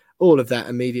now. All of that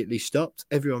immediately stopped.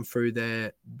 Everyone threw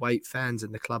their weight, fans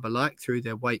and the club alike, threw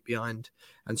their weight behind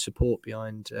and support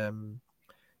behind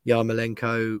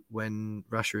Yarmolenko when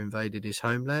Russia invaded his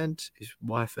homeland. His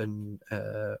wife and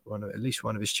at least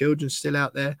one of his children still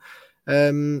out there.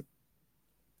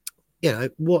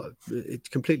 It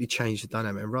completely changed the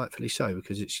dynamic, and rightfully so,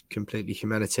 because it's completely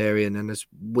humanitarian. And as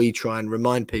we try and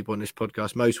remind people on this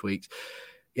podcast most weeks,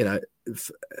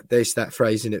 there's that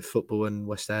phrase in it, football and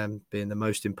West Ham being the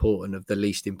most important of the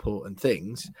least important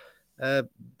things.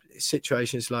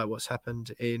 Situations like what's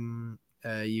happened in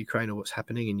Ukraine, or what's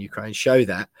happening in Ukraine, show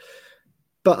that.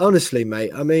 But honestly,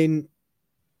 mate, I mean,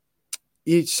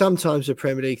 sometimes the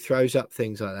Premier League throws up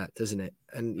things like that, doesn't it?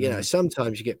 And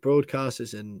sometimes you get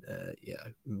broadcasters, and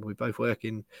we both work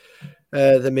in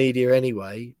the media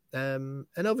anyway. And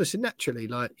obviously, naturally,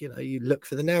 you look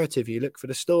for the narrative, you look for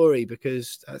the story,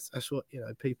 because that's what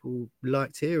people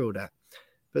like to hear, all that.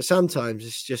 But sometimes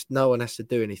it's just no one has to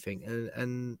do anything,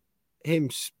 and him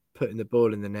putting the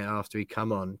ball in the net after he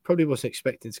come on, probably wasn't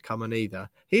expecting to come on either.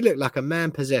 He looked like a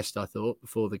man possessed, I thought,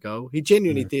 before the goal. He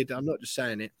genuinely did. I'm not just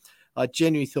saying it. I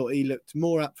genuinely thought he looked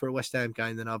more up for a West Ham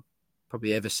game than I've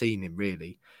probably ever seen him,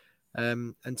 really.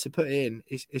 And to put it in,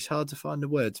 it's hard to find the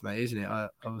words, mate, isn't it? I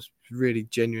was really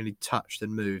genuinely touched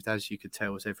and moved, as you could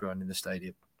tell, as everyone in the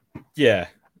stadium. Yeah,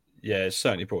 it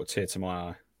certainly brought a tear to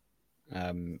my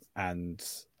eye. And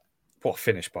what a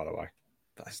finish, by the way.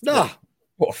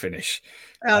 What a finish.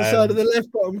 Outside of the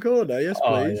left bottom corner, yes,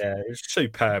 please. Yeah, it was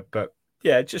superb. But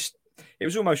yeah, it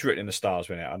was almost written in the stars,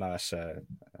 wasn't it? I know that's a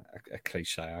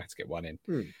cliche. I had to get one in.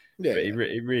 Yeah, but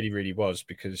it really, really was,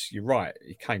 because you're right.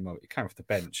 He came off the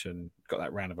bench and got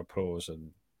that round of applause,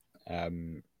 and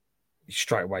you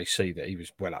straight away see that he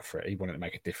was well up for it. He wanted to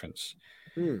make a difference.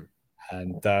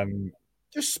 And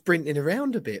just sprinting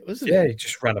around a bit, wasn't he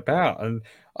just ran about. And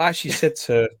I actually said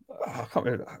to I can't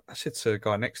remember, I said to a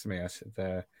guy next to me, I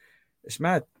said, it's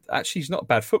mad. Actually, he's not a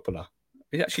bad footballer.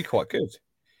 He's actually quite good.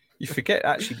 You forget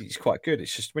actually he's quite good.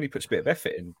 It's just when he puts a bit of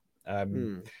effort in.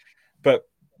 But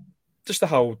just the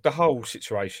whole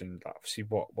situation, obviously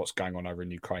what's going on over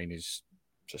in Ukraine is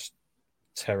just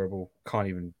terrible.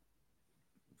 I'm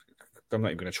not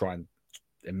even going to try and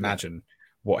imagine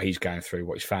what he's going through,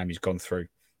 what his family's gone through.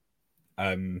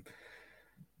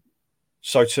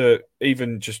 So to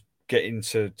even just get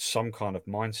into some kind of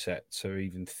mindset to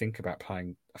even think about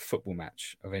playing a football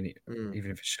match of any,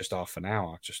 even if it's just half an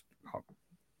hour, just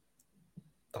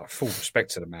full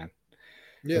respect to the man.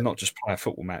 Yeah. And not just play a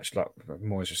football match. Like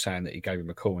Moyes was saying that he gave him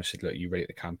a call and said, look, you ready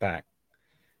to come back?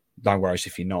 No worries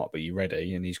if you're not, but you're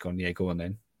ready. And he's gone, yeah, go on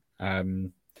then.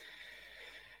 And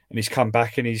he's come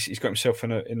back and he's got himself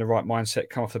in the right mindset,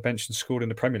 come off the bench and scored in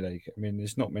the Premier League. I mean,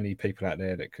 there's not many people out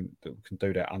there that can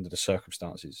do that under the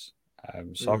circumstances.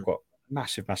 So I've got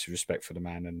massive respect for the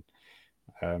man.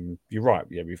 And you're right.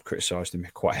 Yeah, we've criticised him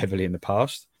quite heavily in the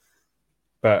past,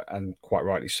 and quite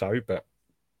rightly so. But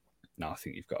no, I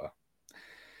think you've got to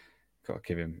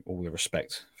give him all the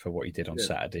respect for what he did on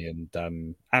Saturday, and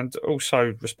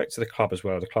also respect to the club as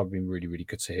well. The club have been really, really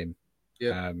good to him.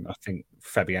 Yeah. I think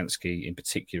Fabianski in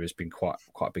particular has been quite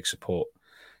a big support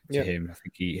to him. I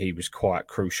think he was quite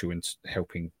crucial in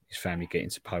helping his family get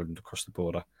into Poland across the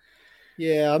border.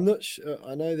 Yeah, I'm not sure.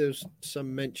 I know there's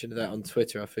some mention of that on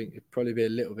Twitter. I think you'd probably be a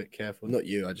little bit careful. Not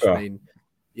you, I just mean,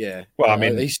 yeah. Well, I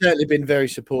mean, he's certainly been very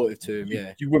supportive to him.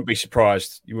 Yeah, you wouldn't be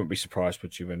surprised. You wouldn't be surprised,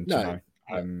 would you? And no.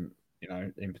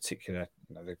 In particular,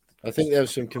 I think there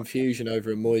was some confusion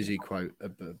over a Moisey quote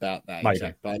about that. Maybe.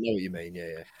 Exactly, but I know what you mean.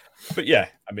 Yeah. But yeah,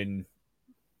 I mean,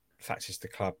 the fact is, the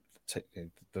club,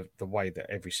 the way that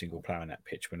every single player on that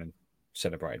pitch went and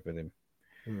celebrated with him.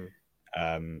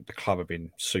 The club have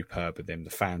been superb with him. The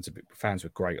fans were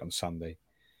great on Sunday.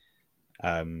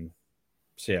 So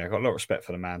yeah, I got a lot of respect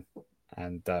for the man,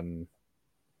 and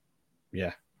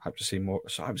hope to see more.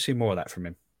 So I hope to see more of that from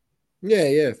him.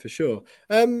 Yeah, for sure.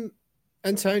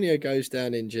 Antonio goes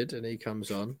down injured and he comes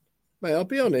on. Mate, I'll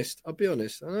be honest. I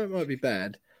know it might be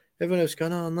bad. Everyone else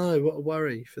going, oh no, what a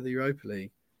worry for the Europa League.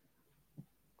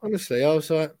 Honestly, I was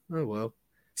like, oh well.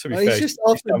 To be fair, he's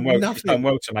done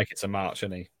well to make it to March,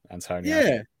 hasn't he,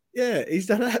 Antonio? Yeah. He's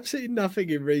done absolutely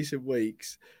nothing in recent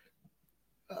weeks.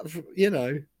 I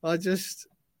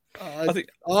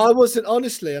wasn't,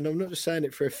 honestly, and I'm not just saying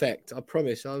it for effect. I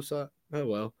promise. I was like, oh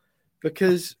well,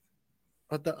 because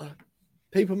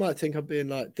people might think I'm being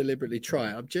like deliberately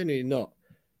trying. I'm genuinely not.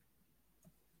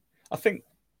 I think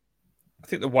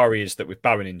the worry is that with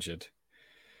Bowen injured,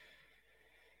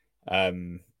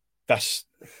 that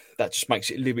just makes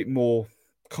it a little bit more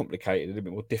complicated, a little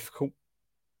bit more difficult.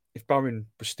 If Bowen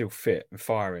was still fit and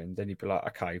firing, then you'd be like,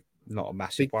 okay, not a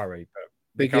massive worry, but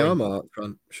big Yarmar up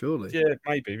front, surely. Yeah,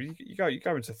 maybe. You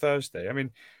go into Thursday. I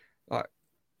mean, like,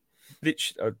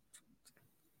 literally,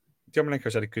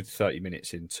 Diamanenko's had a good 30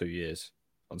 minutes in 2 years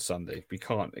on Sunday. We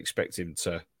can't expect him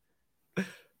to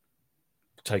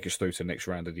take us through to the next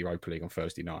round of the Europa League on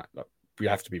Thursday night. Like, we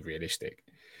have to be realistic.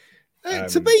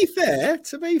 To be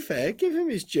fair, give him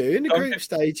his due in the group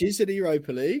stages of the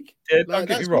Europa League. Yeah, don't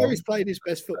get me wrong. Where he's played his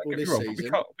best football this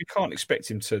season. We can't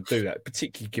expect him to do that,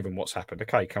 particularly given what's happened.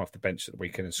 Okay, he came off the bench at the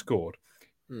weekend and scored.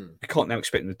 We can't now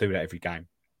expect him to do that every game.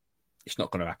 It's not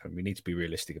going to happen. We need to be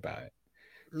realistic about it.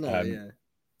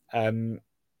 And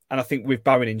I think with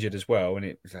Bowen injured as well, and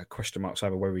it's question marks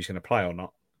over whether he's going to play or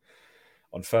not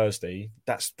on Thursday,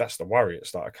 that's the worry.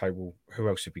 It's like, okay, well, who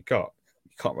else have we got?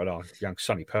 You can't rely on young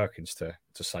Sonny Perkins to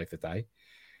save the day.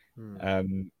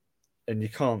 And you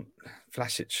can't,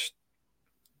 Vlasic,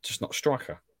 just not a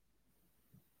striker.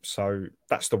 So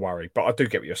that's the worry. But I do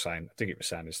get what you're saying.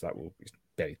 Is that he's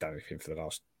barely done anything for the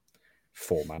last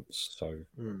 4 months. So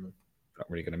not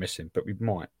really going to miss him, but we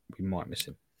might miss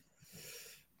him.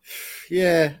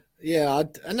 Yeah,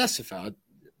 and that's the fact.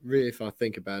 Really, if I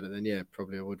think about it, then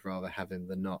probably I would rather have him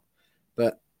than not.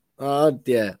 But I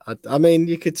mean,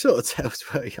 you could sort of tell as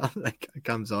well. He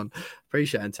comes on.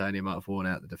 Appreciate Antonio might have worn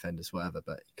out the defenders, whatever,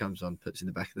 but he comes on, puts in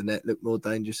the back of the net, look more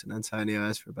dangerous than Antonio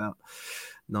has for about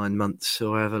 9 months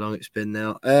or however long it's been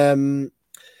now. Declan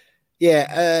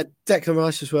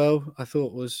Rice as well, I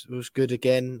thought was good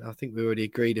again. I think we already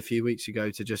agreed a few weeks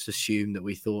ago to just assume that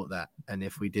we thought that, and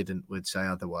if we didn't, we'd say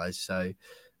otherwise. So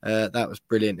that was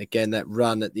brilliant. Again, that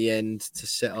run at the end to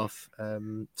set out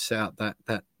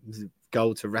that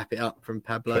goal to wrap it up from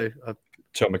Pablo.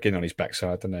 John McGinn on his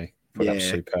backside, didn't he? Thought that was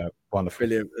superb. Wonderful.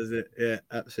 Brilliant, was it? Yeah,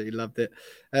 absolutely loved it.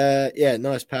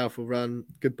 Nice, powerful run.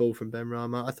 Good ball from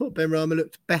Benrahma. I thought Benrahma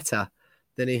looked better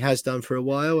than he has done for a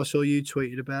while. I saw you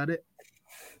tweeted about it.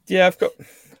 Yeah,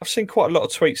 I've seen quite a lot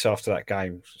of tweets after that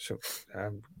game. So,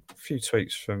 a few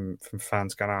tweets from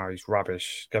fans going, "Oh, he's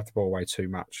rubbish. Gave the ball away too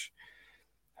much.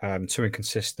 Too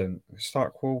inconsistent." It's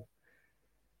like, well,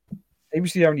 he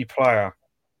was the only player,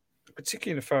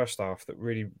 particularly in the first half, that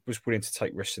really was willing to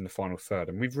take risks in the final third.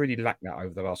 And we've really lacked that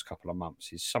over the last couple of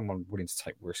months, is someone willing to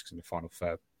take risks in the final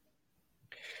third.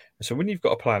 And so when you've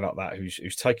got a player like that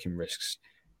who's taking risks,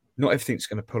 not everything's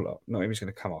going to pull up, not everything's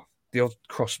going to come off. The odd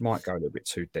cross might go a little bit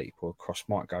too deep, or a cross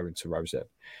might go into Rosette,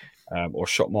 or a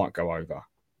shot might go over.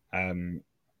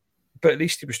 But at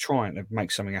least he was trying to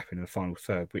make something happen in the final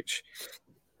third, which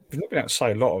we've not been able to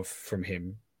say a lot of from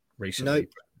him recently.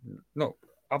 No. Not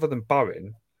other than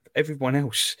Bowen. Everyone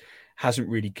else hasn't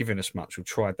really given us much or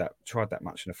tried that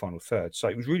much in the final third. So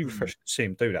it was really refreshing to see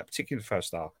him do that, particularly in the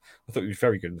first half. I thought he was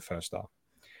very good in the first half.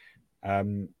 I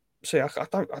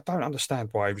don't understand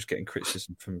why he was getting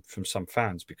criticism from some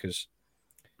fans, because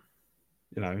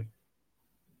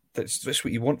that's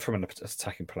what you want from an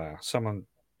attacking player. Someone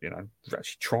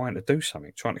actually trying to do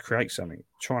something, trying to create something,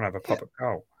 trying to have a proper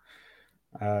goal.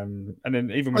 And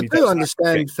then even when I do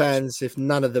understand fans if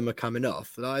none of them are coming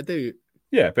off. I do.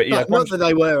 Yeah, but not that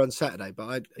they were on Saturday,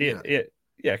 but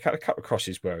a couple of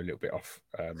crosses were a little bit off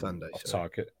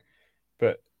target.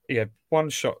 But he had one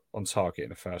shot on target in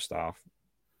the first half.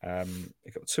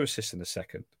 He got 2 assists in the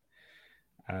second,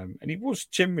 and he was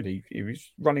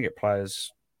running at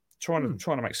players, trying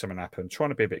to make something happen, trying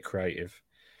to be a bit creative.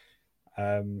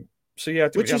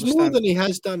 Which is more than he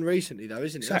has done recently, though,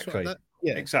 isn't it? Exactly.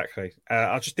 Exactly.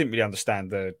 I just didn't really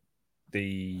understand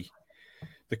the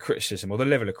criticism, or the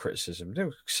level of criticism. There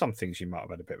were some things you might have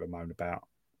had a bit of a moan about,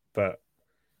 but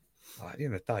at the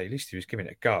end of the day, at least he was giving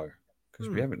it a go, because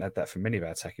we haven't had that from many of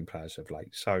our attacking players of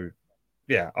late. So,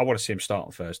 yeah, I want to see him start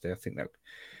on Thursday. I think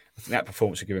that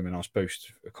performance will give him a nice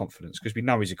boost of confidence, because we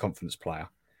know he's a confidence player.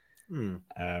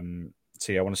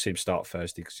 So, yeah, I want to see him start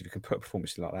Thursday, because if you can put a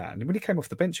performance like that. And when he came off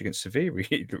the bench against Sevilla,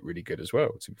 he looked really good as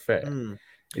well, to be fair.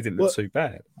 He didn't look too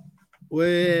bad.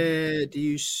 Where do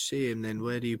you see him then?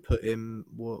 Where do you put him?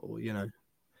 What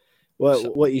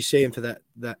you see him for that?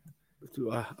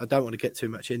 I don't want to get too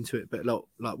much into it, but like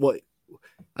what?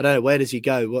 I don't know. Where does he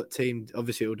go? What team?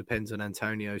 Obviously, it all depends on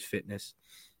Antonio's fitness,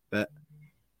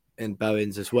 and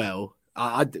Bowen's as well.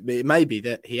 It may be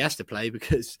that he has to play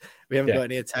because we haven't got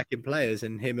any attacking players,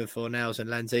 and him and Fornals and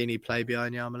Lanzini play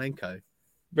behind Yarmolenko.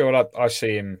 Well, I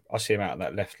see him out on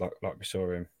that left, like we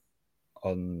saw him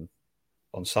on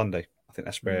Sunday. I think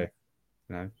that's where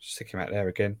stick him out there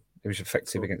again. He was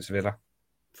effective against Villa.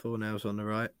 Fornals on the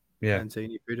right, yeah.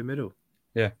 Lanzini through the middle.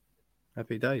 Yeah.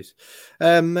 Happy days.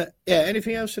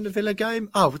 Anything else in the Villa game?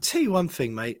 Oh, I'll tell you one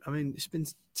thing, mate. I mean, it's been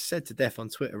said to death on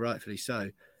Twitter, rightfully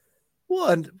so.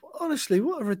 Honestly,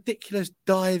 what a ridiculous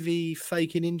divey,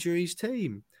 faking injuries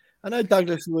team. I know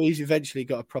Douglas Luiz eventually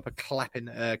got a proper clout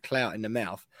in the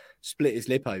mouth, split his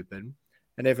lip open,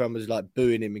 and everyone was like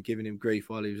booing him and giving him grief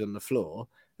while he was on the floor.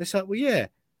 It's like, well, yeah,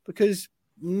 because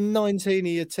 19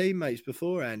 of your teammates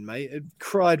beforehand, mate, had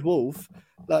cried wolf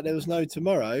like there was no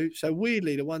tomorrow. So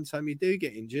weirdly, the one time you do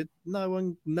get injured, no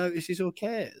one notices or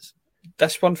cares.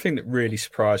 That's one thing that really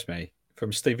surprised me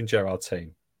from Steven Gerrard's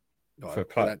team.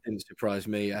 That didn't surprise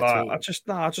me at all. I just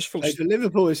thought for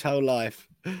Liverpool his whole life.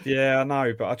 Yeah, I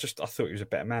know, but I thought he was a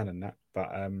better man than that.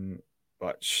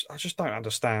 But I just don't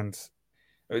understand.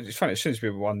 It's funny, as soon as we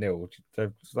were 1-0,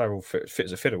 they're all fit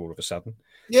as a fiddle all of a sudden.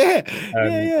 Yeah.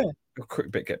 A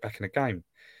quick bit get back in the game.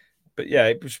 But yeah,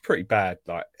 it was pretty bad.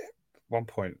 Like at one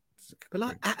point. But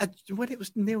when it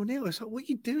was 0-0, it's like, what are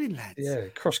you doing, lads? Yeah,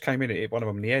 cross came in, it hit one of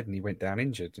them in the head, and he went down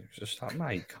injured. It was just like,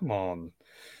 mate, come on.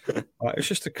 Like, it's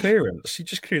just a clearance. He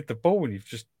just cleared the ball, and you've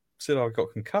just said, I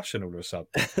got concussion all of a sudden.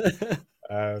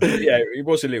 It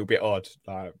was a little bit odd.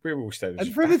 Like, we were all standing.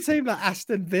 And from a team like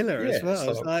Aston Villa as well,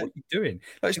 it's like, what are you doing?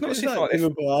 Like, it's not as if like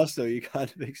Liverpool, Arsenal, you kind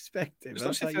of expect it. It's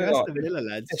like Aston Villa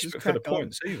lads, just for the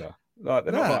points either. Like,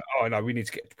 they're not like, oh no, we need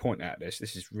to get a point out of this.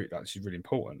 This is really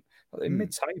important. Like, they're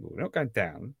mid-table. They're not going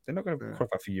down. They're not going to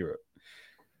qualify for Europe.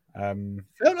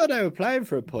 Felt like they were playing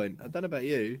for a point. I don't know about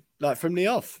you. Like from the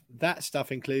off, that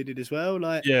stuff included as well.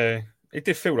 Like, yeah, it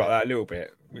did feel like that a little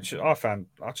bit, which I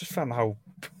just found the whole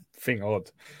thing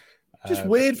odd. Just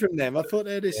weird from them. I thought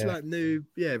they had this like new,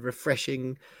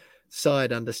 refreshing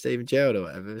side under Steven Gerrard or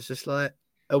whatever. It was just like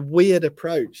a weird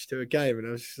approach to a game, and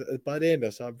I was by the end,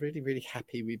 I'm really, really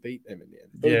happy we beat them in the end.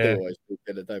 We always beat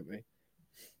Villa, don't we?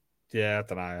 Yeah, I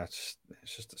don't know. It's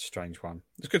just a strange one.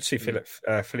 It's good to see Felipe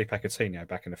Coutinho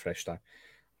back in the flesh, though.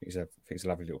 He's a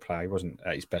lovely little player. He wasn't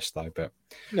at his best though, but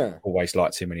No. always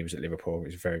liked him when he was at Liverpool. He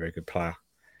was a very, very good player.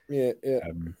 Yeah.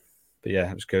 But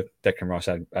yeah, it was good. Declan Rice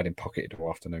had him pocketed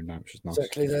all afternoon now, which was nice.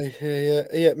 Exactly.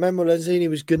 Yeah. Manuel Lanzini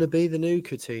was going to be the new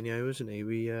Coutinho, wasn't he?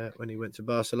 When he went to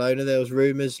Barcelona, there was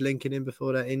rumours linking him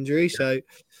before that injury. So,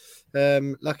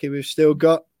 lucky we've still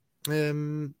got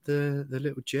the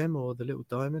little gem or the little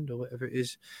diamond or whatever it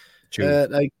is.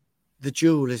 The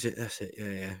jewel, is it? That's it.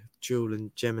 Yeah. Jewel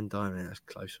and gem and diamond. That's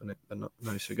close on it, but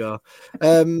no cigar.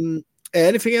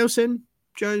 Anything else in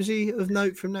Jonesy of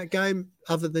note from that game,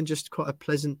 other than just quite a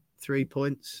pleasant 3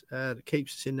 points that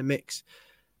keeps us in the mix?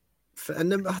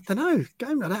 And then, I don't know,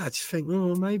 game like that, I just think,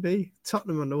 maybe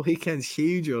Tottenham on the weekend's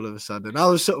huge all of a sudden. I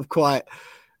was sort of quite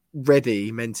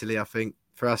ready mentally, I think,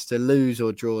 for us to lose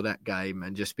or draw that game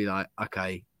and just be like,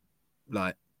 okay,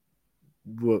 like,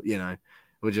 we'll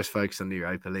just focus on the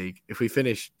Europa League. If we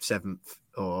finish 7th,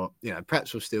 or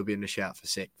perhaps we'll still be in the shout for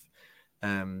 6th.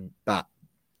 But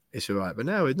it's all right. But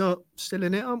now we're not still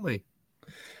in it, aren't we?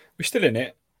 We're still in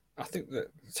it. I think that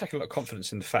taking a lot of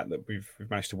confidence in the fact that we've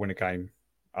managed to win a game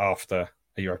after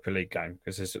a Europa League game,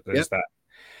 because there's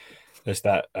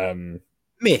that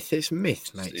myth. It's a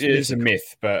myth, mate. It's a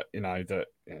myth, but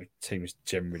teams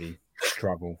generally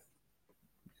struggle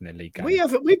in their league game.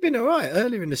 We've been all right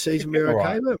earlier in the season. We were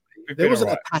okay, weren't we? There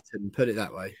wasn't a pattern, put it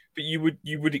that way. But you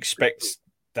would expect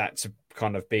that to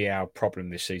kind of be our problem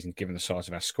this season, given the size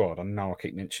of our squad. I know I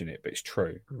keep mentioning it, but it's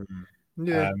true. Mm-hmm.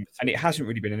 Yeah, and it hasn't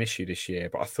really been an issue this year.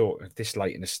 But I thought this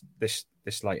late in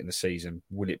the season,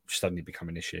 will it suddenly become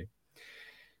an issue?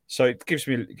 So it gives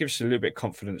us a little bit of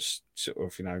confidence, sort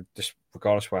of, just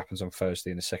regardless of what happens on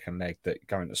Thursday in the second leg, that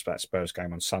going to that Spurs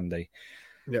game on Sunday,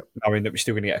 knowing that we're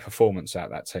still going to get a performance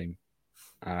out of that team.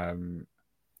 And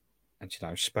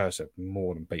Spurs are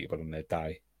more than beatable on their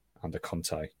day under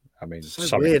Conte. I mean,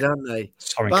 so weird, aren't they?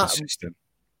 So inconsistent.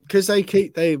 Because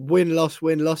they win loss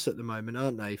at the moment,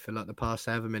 aren't they? For like the past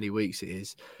however many weeks it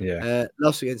is. Yeah.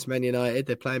 Loss against Man United.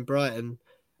 They're playing Brighton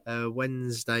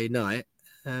Wednesday night,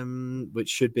 which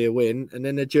should be a win, and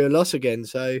then they're due a loss again.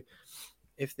 So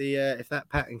if that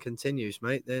pattern continues,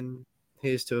 mate, then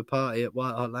here's to a party at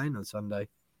White Hart Lane on Sunday.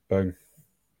 Boom.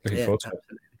 Looking forward to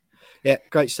it. Yeah,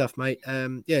 great stuff, mate.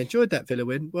 Enjoyed that Villa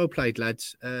win. Well played,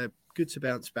 lads. Good to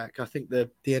bounce back. I think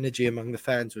the energy among the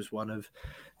fans was one of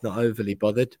not overly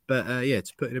bothered, but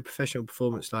to put in a professional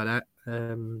performance like that,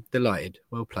 delighted.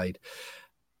 Well played.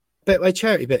 Betway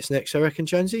charity bets next, I reckon,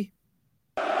 Jonesy.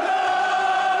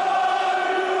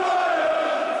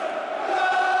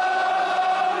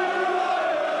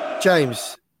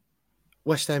 James,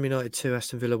 West Ham United 2,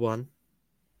 Aston Villa 1.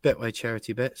 Betway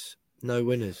charity bets, no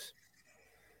winners.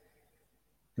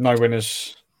 No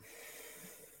winners.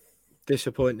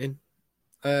 Disappointing.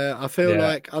 I feel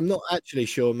like I'm not actually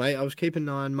sure, mate. I was keeping an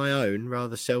eye on my own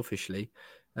rather selfishly,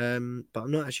 but I'm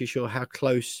not actually sure how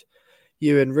close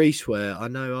you and Reese were. I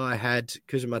know I had,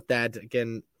 because of my dad,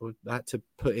 again, I had to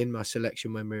put in my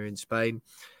selection when we were in Spain.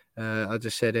 I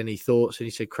just said, any thoughts? And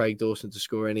he said Craig Dawson to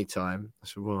score any time. I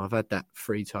said, well, I've had that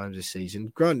 3 times this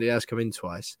season. Granted, it has come in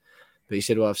twice, but he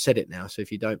said, well, I've said it now. So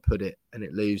if you don't put it and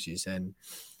it loses, then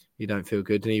you don't feel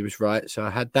good. And he was right. So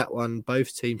I had that one,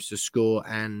 both teams to score,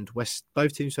 and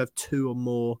both teams to have 2 or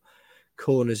more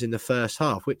corners in the first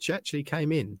half, which actually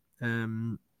came in.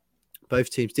 Both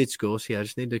teams did score. So I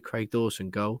just needed a Craig Dawson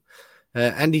goal.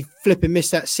 And he flipping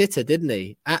missed that sitter, didn't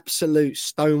he? Absolute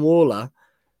stonewaller.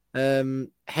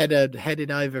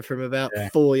 Headed over from about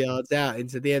 4 yards out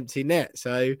into the empty net.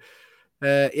 So,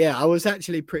 I was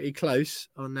actually pretty close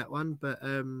on that one. But,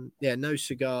 no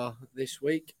cigar this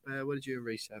week. What did you and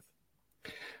Reese have?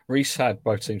 Reese had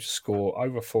both teams to score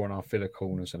over 4.5 Villa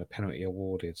corners and a penalty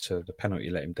awarded. So the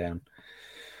penalty let him down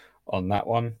on that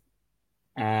one.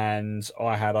 And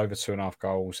I had over 2.5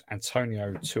 goals.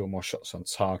 Antonio, 2 or more shots on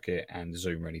target, and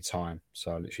Zoom any time.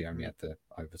 So I literally only had the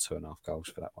over 2.5 goals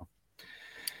for that one.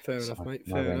 Fair enough, mate.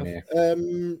 Fair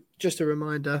enough. Just a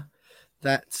reminder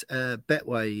that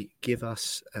Betway give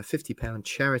us a £50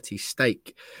 charity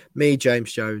stake. Me,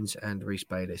 James Jones, and Reese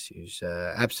Bayliss, who's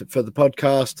absent for the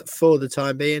podcast for the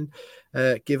time being,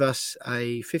 give us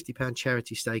a £50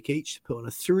 charity stake each to put on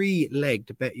a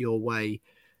 3-legged Bet Your Way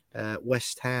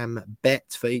West Ham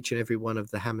bet for each and every one of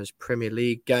the Hammers Premier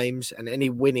League games. And any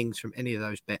winnings from any of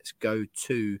those bets go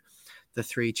to the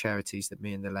 3 charities that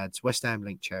me and the lads, West Ham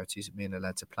linked charities that me and the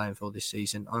lads are playing for this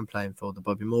season. I'm playing for the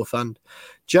Bobby Moore Fund.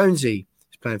 Jonesy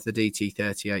is playing for the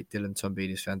DT38 Dylan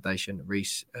Tombides Foundation.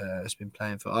 Reese has been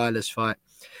playing for Isla's Fight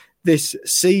this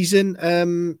season.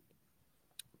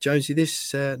 Jonesy,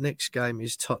 this next game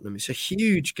is Tottenham. It's a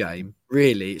huge game,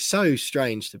 really. It's so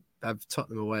strange to have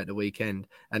Tottenham away at the weekend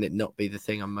and it not be the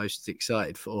thing I'm most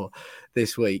excited for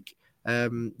this week.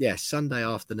 Sunday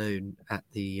afternoon at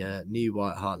the new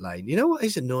White Hart Lane. You know what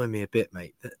is annoying me a bit,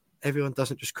 mate? That everyone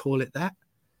doesn't just call it that.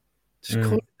 Just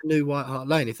call it the new White Hart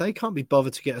Lane. If they can't be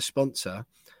bothered to get a sponsor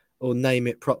or name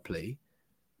it properly,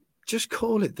 just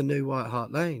call it the new White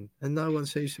Hart Lane. And no one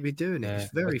seems to be doing it.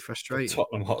 It's very frustrating. The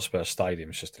Tottenham Hotspur Stadium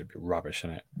is just a bit rubbish,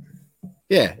 isn't it?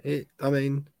 Yeah.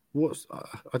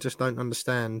 I just don't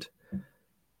understand.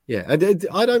 Yeah, I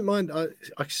don't mind.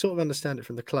 I sort of understand it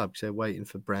from the club because they're waiting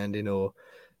for branding or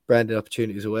branding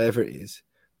opportunities or whatever it is.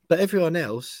 But everyone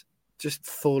else just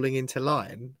falling into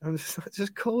line. I'm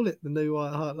just call it the new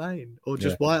White Hart Lane or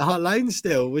just White Hart Lane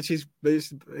still, which is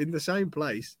in the same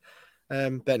place.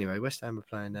 But anyway, West Ham are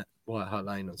playing at White Hart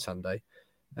Lane on Sunday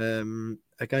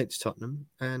against Tottenham.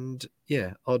 And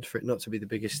yeah, odd for it not to be the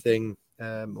biggest thing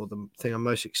or the thing I'm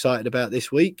most excited about this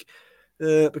week.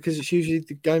 Because it's usually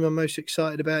the game I'm most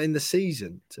excited about in the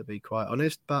season, to be quite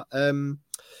honest. But,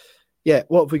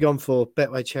 what have we gone for?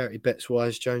 Betway charity bets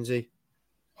wise, Jonesy?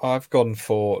 I've gone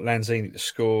for Lanzini to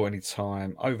score any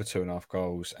time, over 2.5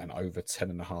 goals and over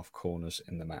 10.5 corners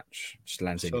in the match. Just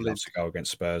Lanzini loves to go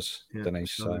against Spurs,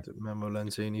 Denise. Manuel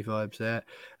Lanzini vibes there.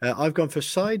 I've gone for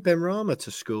Said Benrahma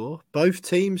to score, both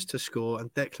teams to score,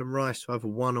 and Declan Rice to have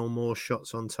one or more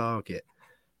shots on target.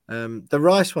 The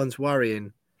Rice one's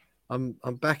worrying. I'm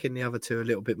backing the other two a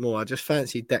little bit more. I just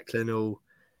fancy Declan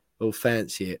will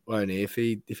fancy it, won't he? If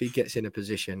he gets in a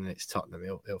position and it's Tottenham,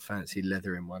 he'll fancy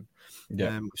leathering one.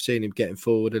 Yeah. We've seen him getting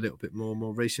forward a little bit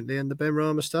more recently, and the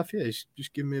Benrahma stuff, he's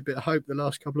just given me a bit of hope the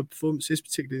last couple of performances,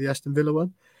 particularly the Aston Villa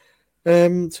one.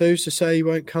 So who's to say he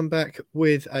won't come back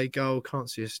with a goal? Can't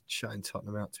see us shutting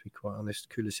Tottenham out, to be quite honest.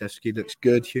 Kulusevski looks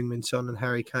good. Heung-min Son and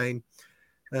Harry Kane.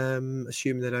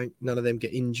 Assuming none of them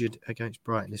get injured against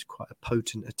Brighton, is quite a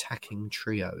potent attacking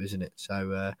trio, isn't it?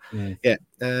 So,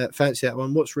 fancy that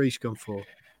one. What's Reece gone for?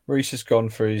 Reece has gone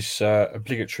for his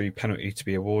obligatory penalty to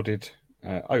be awarded,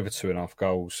 over 2.5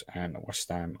 goals, and West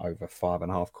Ham over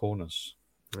 5.5 corners.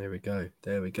 There we go.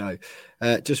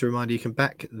 Just a reminder, you can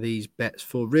back these bets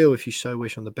for real if you so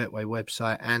wish on the Betway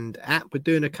website and app. We're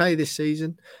doing okay this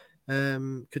season.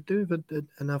 Could do with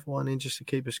another one in just to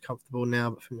keep us comfortable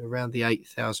now, but from around the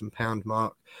 £8,000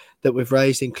 mark that we've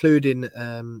raised, including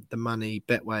the money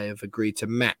Betway have agreed to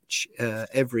match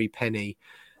every penny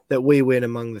that we win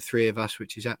among the three of us,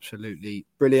 which is absolutely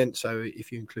brilliant. So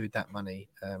if you include that money,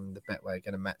 the Betway are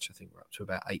going to match. I think we're up to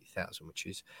about 8,000, which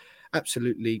is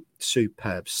absolutely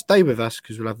superb. Stay with us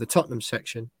because we'll have the Tottenham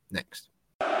section next.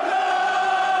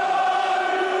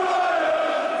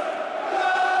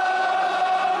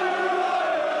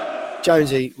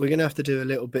 Jonesy, we're going to have to do a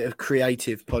little bit of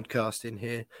creative podcasting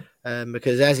here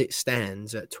because as it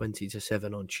stands at 20 to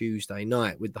 7 on Tuesday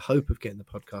night, with the hope of getting the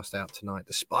podcast out tonight,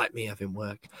 despite me having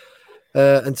work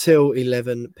until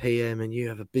 11 p.m. and you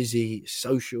have a busy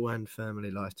social and family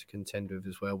life to contend with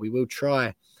as well, we will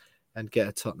try and get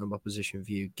a Tottenham Opposition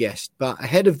View guest. But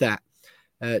ahead of that,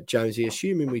 Jonesy,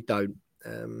 assuming we don't,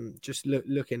 just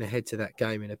looking ahead to that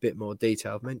game in a bit more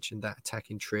detail, I've mentioned that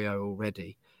attacking trio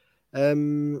already.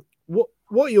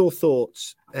 What are your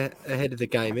thoughts ahead of the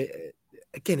game?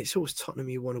 Again, it's always Tottenham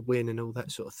you want to win and all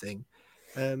that sort of thing.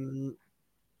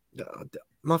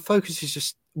 My focus is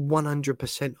just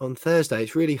 100% on Thursday.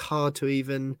 It's really hard to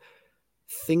even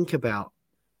think about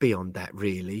beyond that,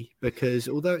 really, because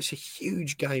although it's a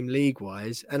huge game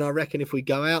league-wise, and I reckon if we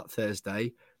go out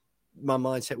Thursday, my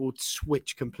mindset will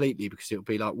switch completely because it'll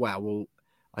be like, wow, well,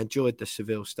 I enjoyed the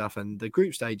Seville stuff and the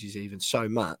group stages even so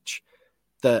much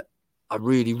that I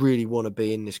really, really want to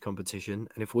be in this competition.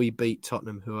 And if we beat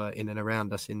Tottenham, who are in and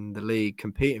around us in the league,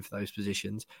 competing for those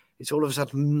positions, it's all of a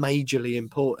sudden majorly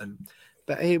important.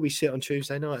 But here we sit on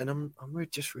Tuesday night, and I'm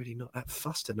just really not that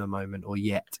fussed at the moment or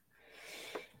yet.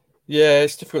 Yeah,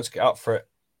 it's difficult to get up for it,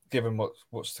 given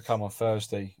what's to come on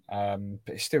Thursday. But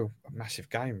it's still a massive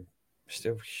game.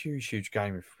 Still a huge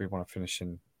game if we want to finish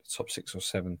in the top 6 or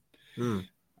 7.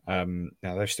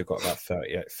 Now, they've still got about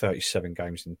 37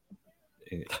 games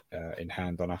in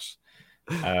hand on us.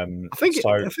 I think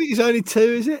it's only 2,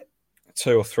 is it?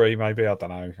 2 or 3, maybe. I don't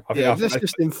know. Let's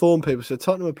just inform people. So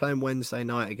Tottenham are playing Wednesday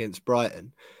night against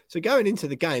Brighton. So going into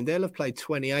the game, they'll have played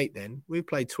 28 then. We've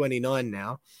played 29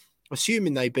 now.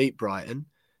 Assuming they beat Brighton,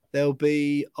 they'll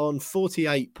be on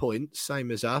 48 points,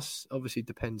 same as us. Obviously,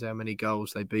 depends how many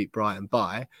goals they beat Brighton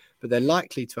by. But they're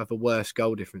likely to have a worse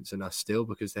goal difference than us still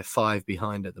because they're 5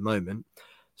 behind at the moment.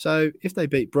 So if they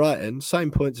beat Brighton,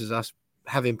 same points as us,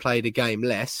 having played a game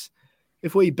less,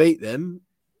 if we beat them,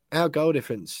 our goal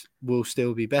difference will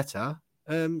still be better.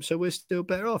 So we're still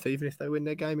better off, even if they win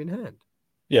their game in hand.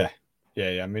 Yeah.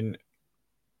 I mean,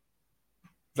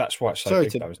 that's why it's so Sorry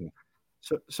big, to- though, isn't it?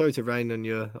 Sorry to rain on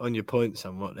your point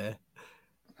somewhat there.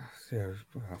 Yeah,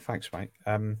 well, thanks, mate.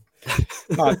 No,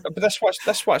 but that's why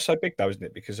it's so big, though, isn't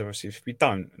it? Because obviously, if we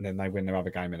don't, and then they win their other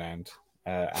game in hand,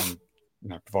 and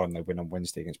providing they win on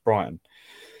Wednesday against Brighton,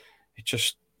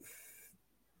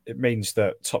 it means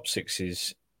that top six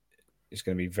is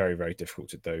going to be very, very difficult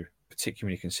to do,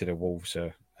 particularly when you consider Wolves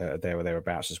are there or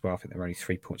thereabouts as well. I think they're only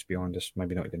 3 points behind us,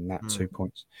 maybe not even that, 2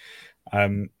 points.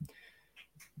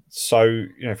 So,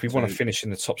 if we want to finish in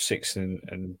the top six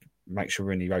and make sure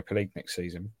we're in the Europa League next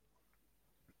season,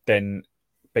 then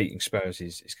beating Spurs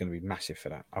is going to be massive for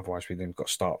that. Otherwise, we then got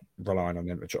to start relying on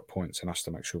them to drop points and us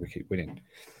to make sure we keep winning.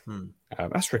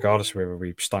 That's regardless of whether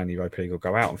we stay in the Europa League or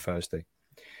go out on Thursday.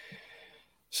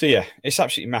 So, yeah, it's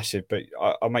absolutely massive, but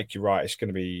I'll make you right. It's going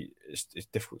to be it's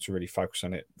difficult to really focus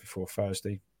on it before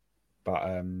Thursday. But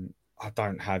I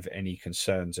don't have any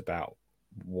concerns about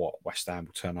what West Ham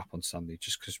will turn up on Sunday,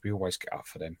 just because we always get up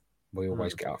for them. We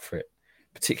always get up for it.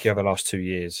 Particularly over the last 2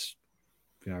 years,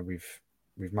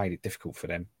 we've made it difficult for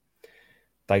them.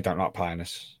 They don't like playing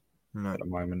us at the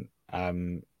moment.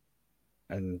 And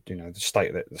the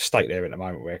state there at the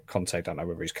moment where Conte don't know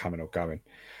whether he's coming or going.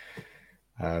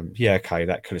 Okay,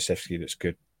 that Kulusevski looks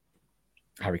good.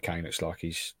 Harry Kane looks like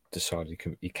he's decided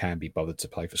he can be bothered to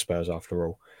play for Spurs after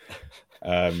all.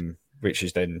 Which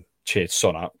has then cheered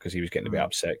Son up because he was getting a bit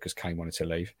upset because Kane wanted to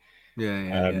leave.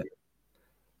 Yeah.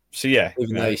 So, yeah.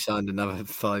 Even though he signed another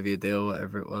 5-year deal,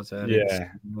 whatever it was. Yeah.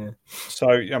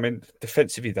 So,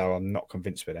 defensively, though, I'm not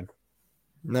convinced with them.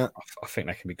 No. I think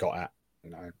they can be got at.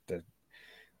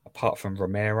 Apart from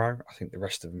Romero, I think the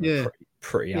rest of them are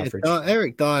pretty average.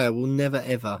 Eric Dyer will never,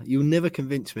 ever, you'll never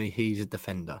convince me he's a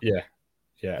defender. Yeah.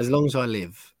 As long as I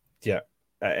live. Yeah.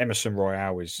 Emerson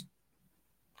Royale is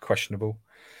questionable.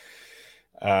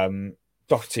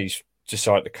 Doherty's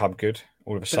decided to come good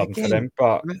all of a sudden for them,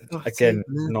 but again,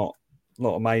 not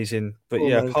amazing. But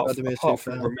apart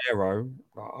from Romero,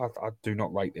 I do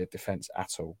not rate their defence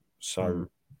at all. So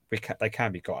they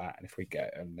can be got at, and if we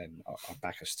get them, then I'll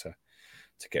back us to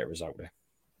get a result there.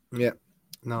 Yeah,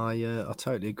 no, I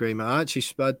totally agree, mate. I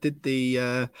did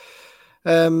the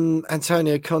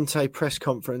Antonio Conte press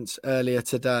conference earlier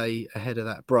today ahead of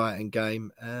that Brighton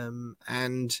game,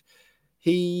 and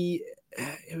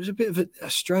it was a bit of a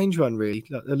strange one, really.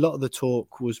 Like, a lot of the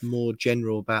talk was more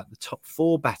general about the top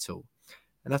four battle.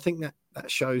 And I think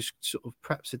that shows sort of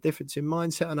perhaps a difference in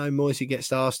mindset. I know Moisey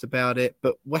gets asked about it,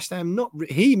 but West Ham,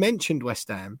 he mentioned West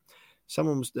Ham.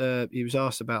 He was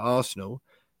asked about Arsenal,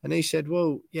 and he said,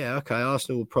 well, yeah, okay,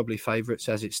 Arsenal are probably favourites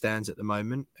as it stands at the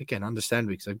moment. Again,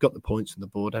 understandably, because they've got the points on the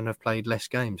board and have played less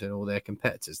games than all their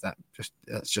competitors.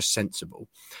 That's just sensible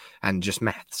and just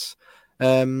maths.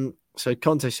 So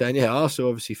Conte's saying, yeah,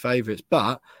 Arsenal obviously favourites,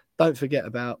 but don't forget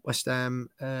about West Ham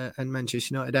and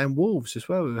Manchester United and Wolves as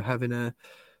well, who are having a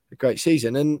great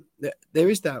season. And there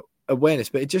is that awareness,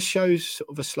 but it just shows sort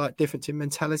of a slight difference in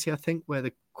mentality, I think, where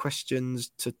the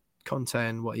questions to Conte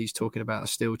and what he's talking about are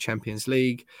still Champions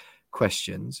League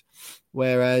questions.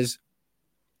 Whereas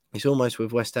it's almost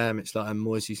with West Ham, it's like, and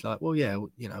Moisey's like, well, yeah,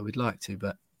 we'd like to,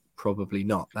 but probably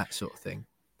not, that sort of thing.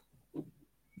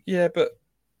 Yeah, but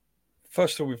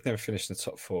first of all, we've never finished in the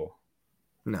top four.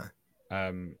 No.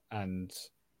 And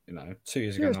 2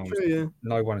 years ago,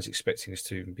 no one is expecting us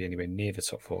to even be anywhere near the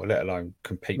top four, let alone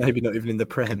compete. Maybe not even in the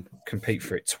Prem. Compete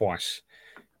for it twice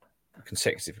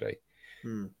consecutively.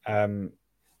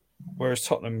 Whereas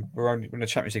Tottenham were in the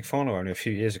Champions League final only a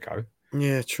few years ago.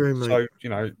 Yeah, true, mate. So,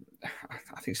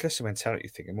 I think it's less a mentality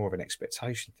thing and more of an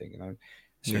expectation thing.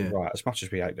 Right, as much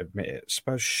as we hate to admit it,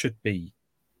 Spurs should be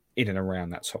in and around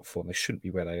that top four. They shouldn't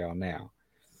be where they are now.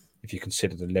 If you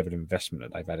consider the level of investment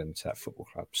that they've had into that football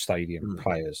club, stadium,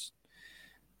 players,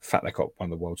 the fact they've got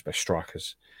one of the world's best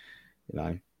strikers,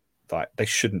 like they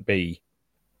shouldn't be,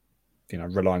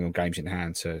 relying on games in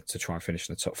hand to try and finish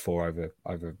in the top four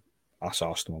over us,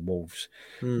 Arsenal and Wolves,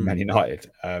 Man United.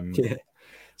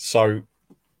 So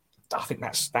I think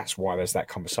that's why there's that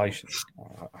conversation.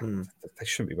 They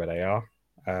shouldn't be where they are.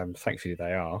 Thankfully,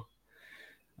 they are.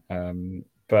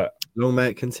 But long may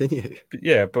it continue.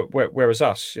 But whereas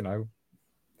us, we're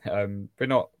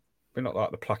not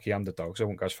like the plucky underdogs. I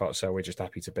won't go as far as say we're just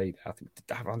happy to be there. I think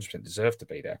they 100% deserve to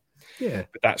be there. Yeah,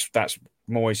 but that's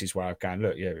Moyes' way of going.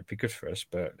 Look, it'd be good for us,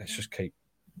 but let's just keep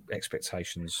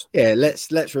expectations. Yeah, let's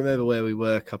remember where we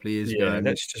were a couple of years ago. And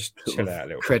let's just chill out a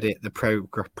little. Credit the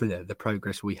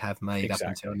progress we have made up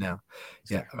until now.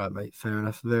 Exactly. Yeah, all right, mate. Fair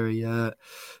enough. Very,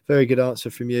 very good answer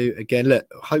from you. Again, look,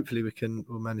 hopefully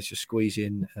we'll manage to squeeze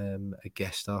in a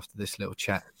guest after this little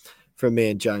chat from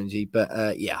me and Jonesy. But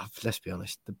let's be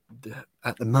honest.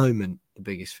 At the moment, the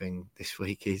biggest thing this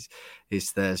week is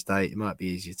Thursday. It might be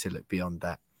easier to look beyond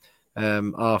that.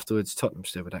 Afterwards, Tottenham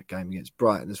still with that game against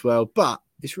Brighton as well. But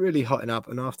it's really hotting up.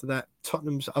 And after that,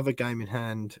 Tottenham's other game in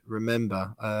hand,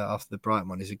 remember, after the Brighton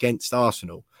one, is against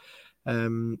Arsenal,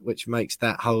 which makes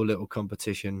that whole little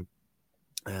competition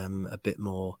a bit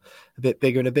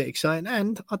bigger and a bit exciting.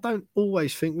 And I don't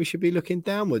always think we should be looking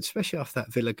downwards, especially after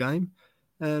that Villa game.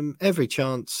 Every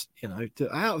chance,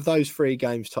 out of those 3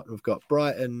 games Tottenham have got,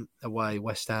 Brighton away,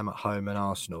 West Ham at home and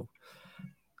Arsenal,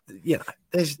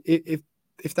 there's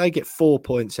if they get 4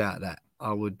 points out of that,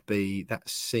 that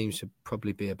seems to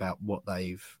probably be about what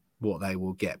they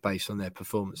will get based on their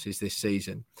performances this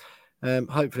season.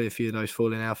 Hopefully a few of those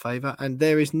fall in our favour. And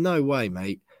there is no way,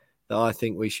 mate, that I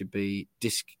think we should be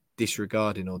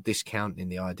disregarding or discounting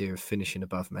the idea of finishing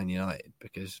above Man United,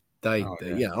 because all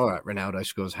right, Ronaldo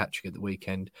scores a hat-trick at the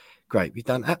weekend. Great. We've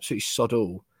done absolutely sod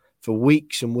all for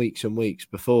weeks and weeks and weeks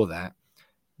before that.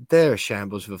 They're a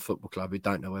shambles of a football club who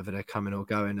don't know whether they're coming or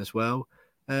going as well.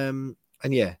 And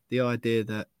the idea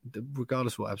that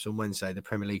regardless of what happens on Wednesday, the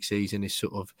Premier League season is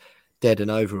sort of dead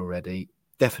and over already.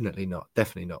 Definitely not.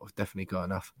 We've definitely got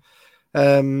enough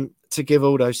to give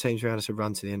all those teams around us a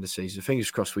run to the end of the season. Fingers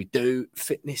crossed we do.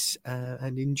 Fitness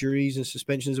and injuries and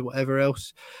suspensions and whatever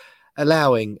else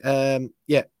allowing.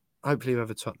 Hopefully we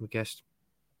have a Tottenham guest.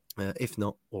 If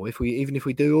not, or if we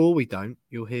do or we don't,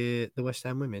 you'll hear the West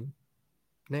Ham women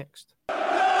next.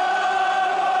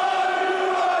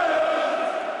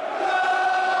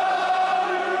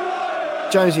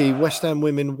 Jonesy, West Ham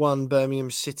women 1,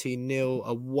 Birmingham City 0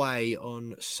 away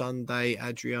on Sunday.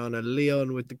 Adriana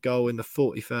Leon with the goal in the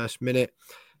 41st minute.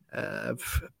 To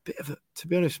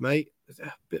be honest, mate,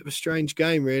 a bit of a strange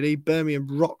game, really. Birmingham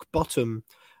rock bottom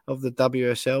of the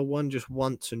WSL, won just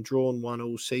once and drawn 1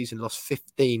 all season, lost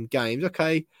 15 games.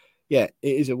 Okay, yeah,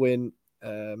 it is a win,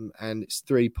 and it's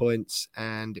 3 points,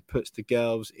 and it puts the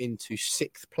girls into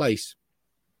 6th place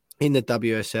in the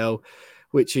WSL,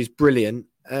 which is brilliant.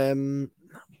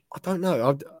 I don't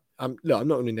know. I'm not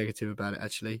really negative about it,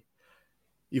 actually.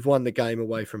 You've won the game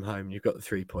away from home. You've got the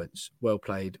 3 points. Well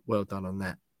played. Well done on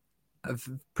that. A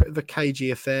bit of a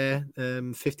cagey affair.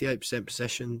 58%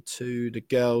 possession to the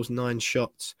girls, 9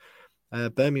 shots.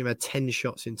 Birmingham had 10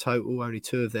 shots in total. Only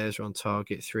 2 of theirs were on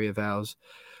target. 3 of ours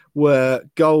were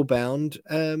goal bound.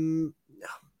 I don't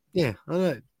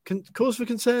know. Cause for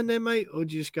concern there, mate? Or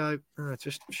do you just go,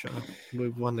 just shut up.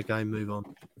 We've won the game, move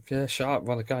on? Yeah, shut up,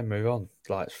 won the game, move on.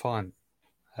 Like, it's fine.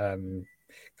 I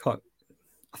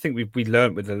think we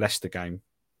learned with the Leicester game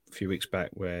a few weeks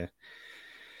back where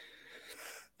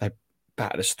they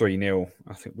battered us 3-0.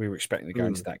 I think we were expecting to go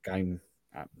into that game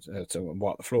to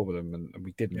wipe the floor with them, and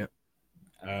we didn't. Yep.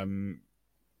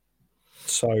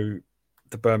 So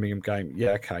the Birmingham game,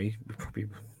 yeah, okay, we probably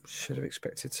should have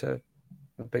expected to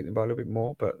beat them by a little bit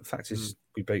more, but the fact is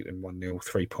we beat them 1-0,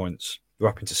 3 points. We're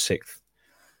up into 6th.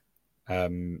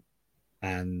 And,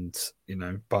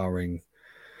 barring...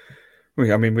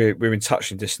 we're in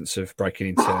touching distance of breaking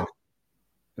into,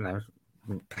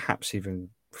 perhaps even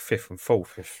 5th and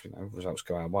 4th if, results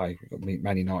go our way. We've got to meet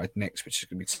Man United next, which is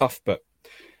going to be tough, but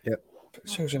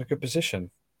so it's in a good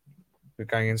position. We're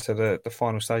going into the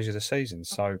final stage of the season.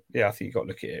 So, yeah, I think you've got to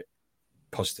look at it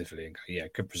positively and go, yeah,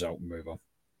 good result and move on.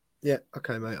 Yeah,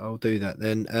 okay, mate, I'll do that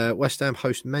then. West Ham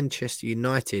host Manchester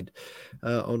United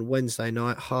on Wednesday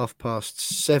night,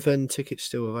 7:30. Tickets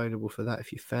still available for that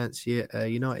if you fancy it.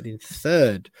 United in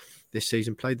 3rd this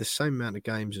season, played the same amount of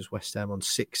games as West Ham on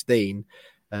 16,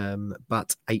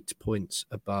 but 8 points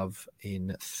above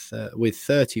with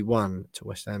 31 to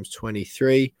West Ham's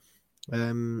 23.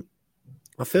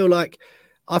 I feel like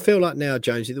now,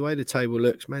 Jonesy, the way the table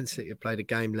looks, Man City have played a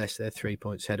game less. They're 3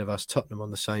 points ahead of us. Tottenham on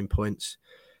the same points.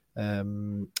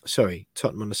 Tottenham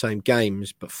on the same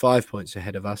games, but 5 points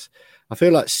ahead of us. I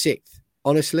feel like 6th,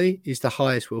 honestly, is the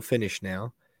highest we'll finish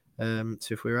now. So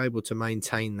if we're able to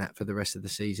maintain that for the rest of the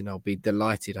season, I'll be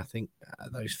delighted. I think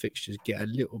those fixtures get a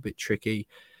little bit tricky.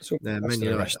 So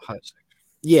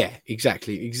yeah,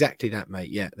 exactly that, mate.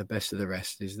 Yeah, the best of the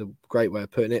rest is the great way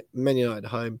of putting it. Man United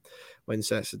at home,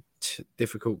 Wednesday, that's a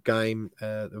difficult game.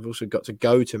 They've also got to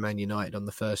go to Man United on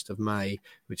the 1st of May,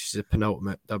 which is the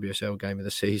penultimate WSL game of the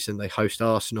season. They host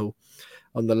Arsenal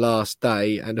on the last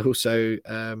day, and also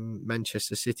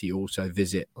Manchester City also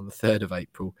visit on the 3rd of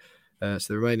April. So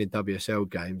the remaining WSL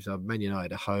games are Man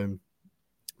United at home,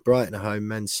 Brighton at home,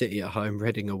 Man City at home,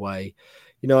 Reading away,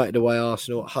 United away,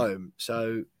 Arsenal at home.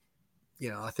 So,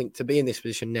 I think to be in this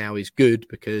position now is good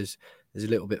because there's a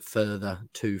little bit further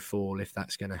to fall if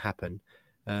that's going to happen.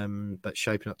 But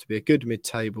shaping up to be a good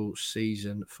mid-table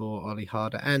season for Ollie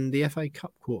Harder. And the FA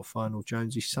Cup quarter-final,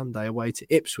 Jonesy, Sunday away to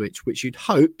Ipswich, which you'd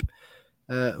hope,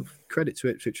 credit to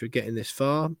Ipswich for getting this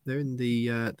far. They're in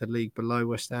the league below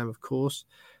West Ham, of course.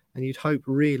 And you'd hope,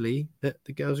 really, that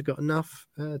the girls have got enough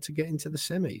to get into the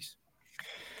semis.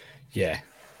 Yeah,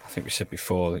 I think we said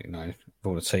before that, of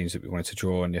all the teams that we wanted to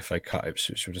draw in the FA Cup,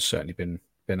 Ipswich would have certainly been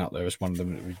up there as one of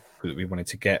them that we wanted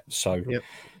to get. So,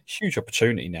 Huge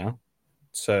opportunity now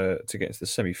to get into the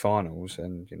semi-finals,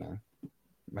 and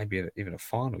maybe even a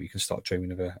final. You can start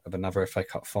dreaming of another FA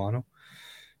Cup final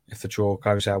if the draw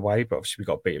goes our way. But obviously, we've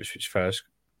got to beat Ipswich first.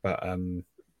 But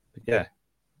yeah,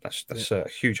 that's a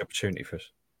huge opportunity for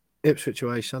us. Ipswich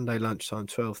away Sunday lunchtime,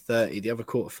 12:30. The other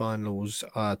quarterfinals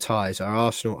ties are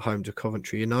Arsenal at home to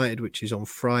Coventry United, which is on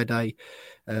Friday.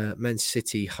 Man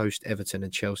City host Everton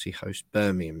and Chelsea host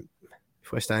Birmingham.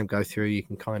 If West Ham go through, you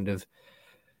can kind of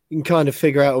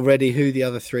figure out already who the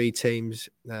other three teams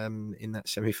in that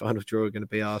semi-final draw are going to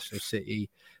be: Arsenal,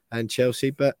 City, and Chelsea.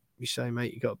 But you say,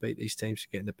 mate, you got to beat these teams to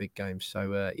get in the big games.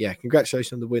 So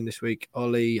congratulations on the win this week,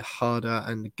 Ollie, Harder,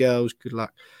 and the girls. Good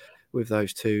luck with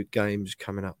those two games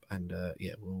coming up, and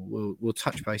we'll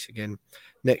touch base again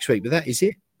next week. But that is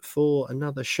it for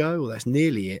another show. Well, that's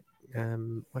nearly it.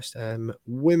 West Ham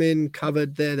women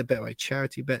covered there. The Betway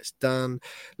charity bet's done.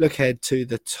 Look ahead to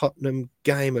the Tottenham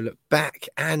game. A look back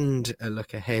and a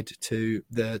look ahead to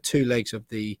the two legs of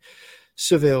the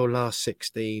Seville last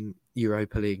 16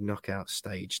 Europa League knockout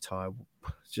stage tie.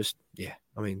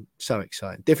 So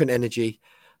exciting. Different energy,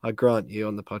 I grant you,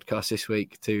 on the podcast this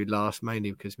week to last,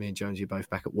 mainly because me and Jonesy are both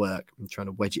back at work. I'm trying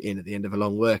to wedge it in at the end of a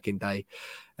long working day.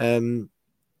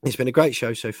 It's been a great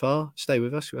show so far. Stay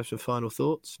with us. We'll have some final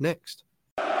thoughts next.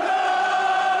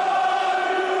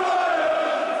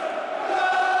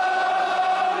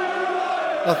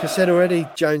 Like I said already,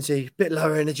 Jonesy, a bit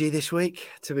lower energy this week,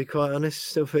 to be quite honest.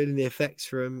 Still feeling the effects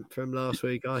from last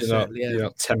week. You're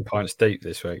not 10 pints deep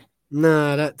this week.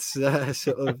 No, that's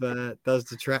sort of does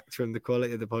detract from the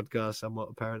quality of the podcast somewhat,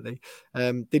 apparently.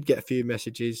 Did get a few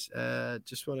messages.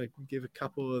 Just want to give a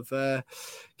couple of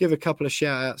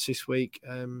shout outs this week.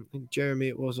 I think Jeremy,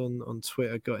 it was on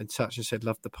Twitter, got in touch and said,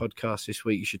 love the podcast this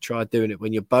week. You should try doing it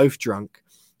when you're both drunk.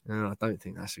 No, I don't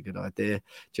think that's a good idea,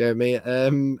 Jeremy.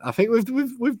 I think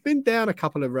we've been down a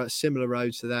couple of similar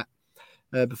roads to that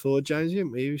before, Jonesy,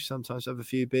 haven't we? Sometimes have a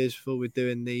few beers before we're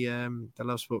doing the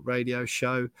Love Sport radio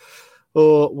show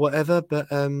or whatever.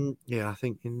 But I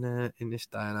think in this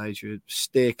day and age, we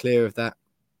steer clear of that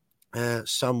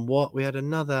somewhat. We had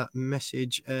another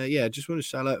message. Just want to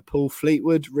say hello to Paul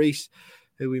Fleetwood, Reese,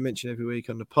 who we mention every week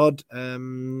on the pod.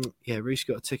 Reese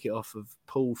got a ticket off of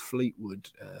Paul Fleetwood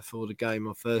for the game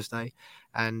on Thursday,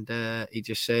 and he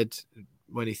just said,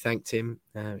 when he thanked him,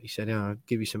 he said, I'll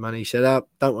give you some money. He said,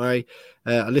 don't worry.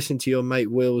 I listen to your mate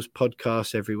Will's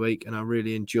podcast every week and I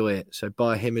really enjoy it. So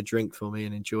buy him a drink for me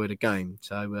and enjoy the game.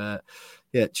 So,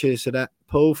 cheers to that.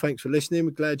 Paul, thanks for listening.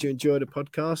 We're glad you enjoyed the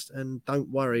podcast. And don't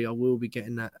worry, I will be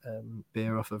getting that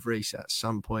beer off of Reese at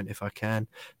some point if I can.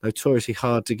 Notoriously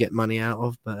hard to get money out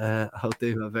of, but I'll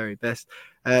do my very best.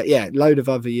 Load of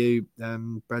other you.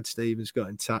 Brad Stevens got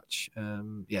in touch.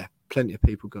 Plenty of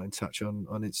people got in touch on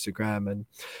Instagram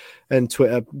and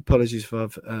Twitter. Apologies if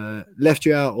I've left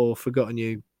you out or forgotten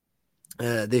you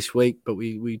this week, but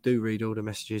we do read all the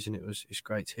messages, and it's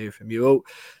great to hear from you all.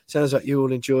 Sounds like you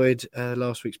all enjoyed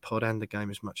last week's pod and the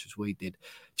game as much as we did.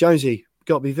 Jonesy,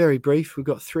 got to be very brief. We've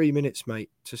got 3 minutes, mate,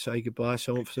 to say goodbye.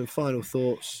 So I want for some final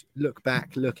thoughts. Look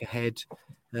back, look ahead.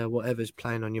 Whatever's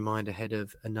playing on your mind ahead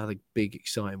of another big,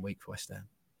 exciting week for West Ham.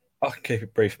 I can keep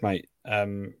it brief, mate.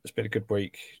 It's been a good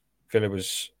week. Villa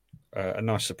was a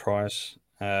nice surprise.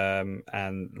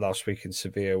 And last week in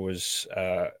Sevilla was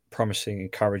promising,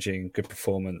 encouraging, good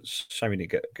performance. Shame we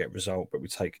didn't get a result, but we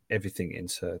take everything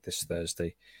into this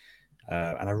Thursday.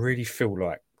 And I really feel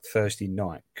like Thursday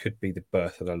night could be the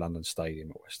birth of the London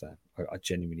Stadium at West Ham. I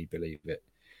genuinely believe it.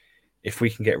 If we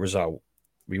can get a result,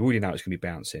 we already know it's going to be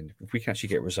bouncing. If we can actually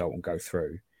get a result and go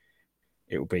through,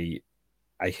 it will be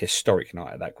a historic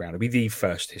night at that ground. It'll be the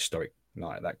first historic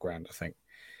night at that ground, I think.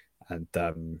 And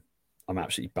I'm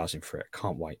absolutely buzzing for it.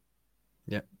 Can't wait.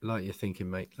 Yeah, like you're thinking,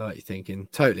 mate. Like you're thinking.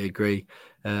 Totally agree.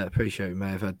 Appreciate we may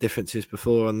have had differences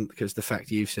before, because the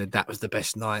fact you've said that was the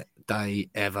best day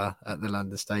ever at the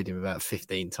London Stadium about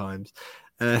 15 times.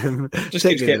 Just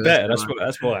keeps getting better.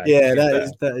 That's why. Yeah,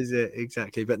 that is it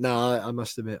exactly. But no, I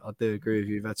must admit, I do agree with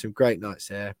you. You've had some great nights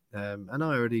there, and I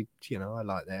already, I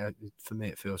like there. For me,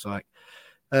 it feels like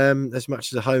as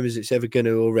much as a home as it's ever going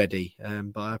to already.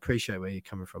 But I appreciate where you're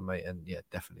coming from, mate. And yeah,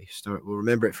 definitely historic. We'll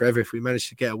remember it forever if we manage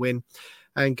to get a win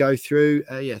and go through.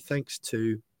 Thanks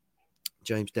to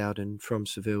James Dowden from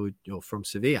Sevilla,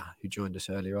 who joined us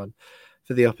earlier on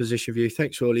for the opposition view.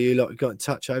 Thanks for all of you lot who got in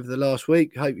touch over the last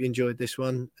week. Hope you enjoyed this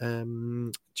one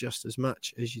just as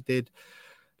much as you did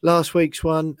last week's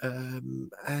one.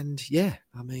 And yeah,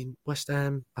 I mean, West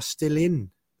Ham are still in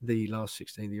the last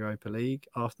 16 of the Europa League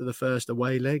after the first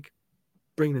away leg.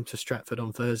 Bring them to Stratford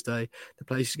on Thursday. The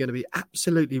place is going to be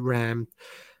absolutely rammed.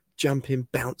 Jumping,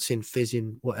 bouncing,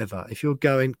 fizzing, whatever. If you're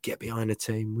going, get behind the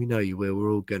team. We know you will.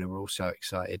 We're all so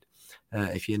excited.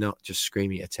 If you're not, just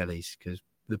scream at your tellies because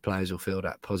the players will feel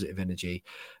that positive energy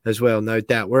as well, no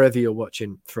doubt, wherever you're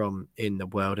watching from in the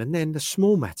world. And then the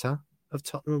small matter of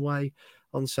Tottenham away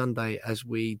on Sunday as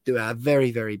we do our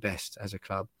very, very best as a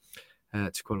club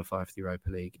to qualify for the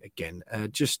Europa League again.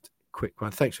 Just quick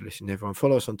one. Thanks for listening, everyone.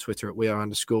 Follow us on Twitter at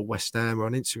 @WeAre_West Ham, or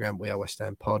on Instagram, We Are West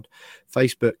Ham Pod.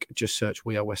 Facebook, just search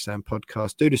We Are West Ham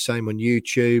Podcast. Do the same on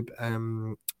YouTube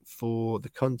for the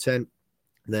content,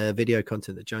 the video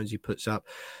content that Jonesy puts up.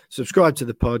 Subscribe to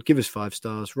the pod, give us 5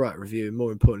 stars, write a review, and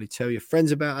more importantly, tell your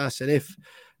friends about us. And if,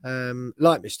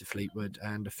 like Mr. Fleetwood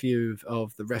and a few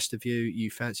of the rest of you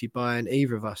fancy buying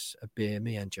either of us a beer,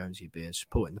 me and Jonesy a beer,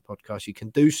 supporting the podcast, you can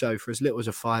do so for as little as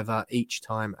 £5 each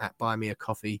time at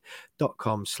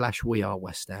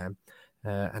buymeacoffee.com/wearewestham.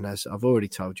 And as I've already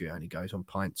told you, it only goes on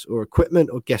pints or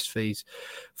equipment or guest fees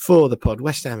for the pod.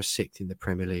 West Ham are 6th in the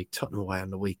Premier League. Tottenham away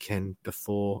on the weekend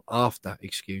after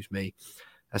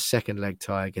a second leg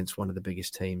tie against one of the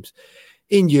biggest teams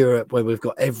in Europe, where we've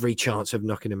got every chance of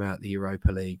knocking them out of the Europa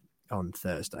League on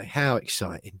Thursday. How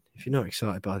exciting. If you're not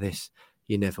excited by this,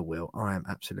 you never will. I am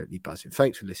absolutely buzzing.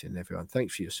 Thanks for listening, everyone.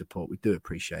 Thanks for your support. We do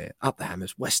appreciate it. Up the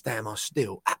Hammers. West Ham are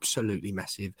still absolutely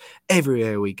massive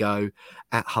everywhere we go,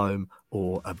 at home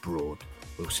or abroad.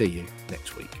 We'll see you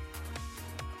next week.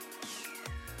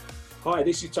 Hi,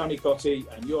 this is Tony Cottee,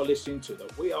 and you're listening to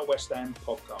the We Are West Ham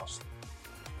podcast.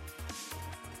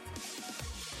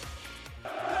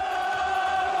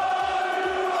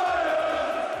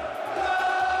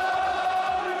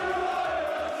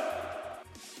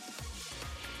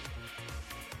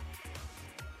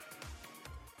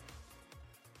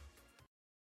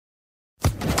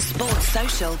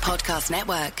 Social Podcast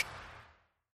Network.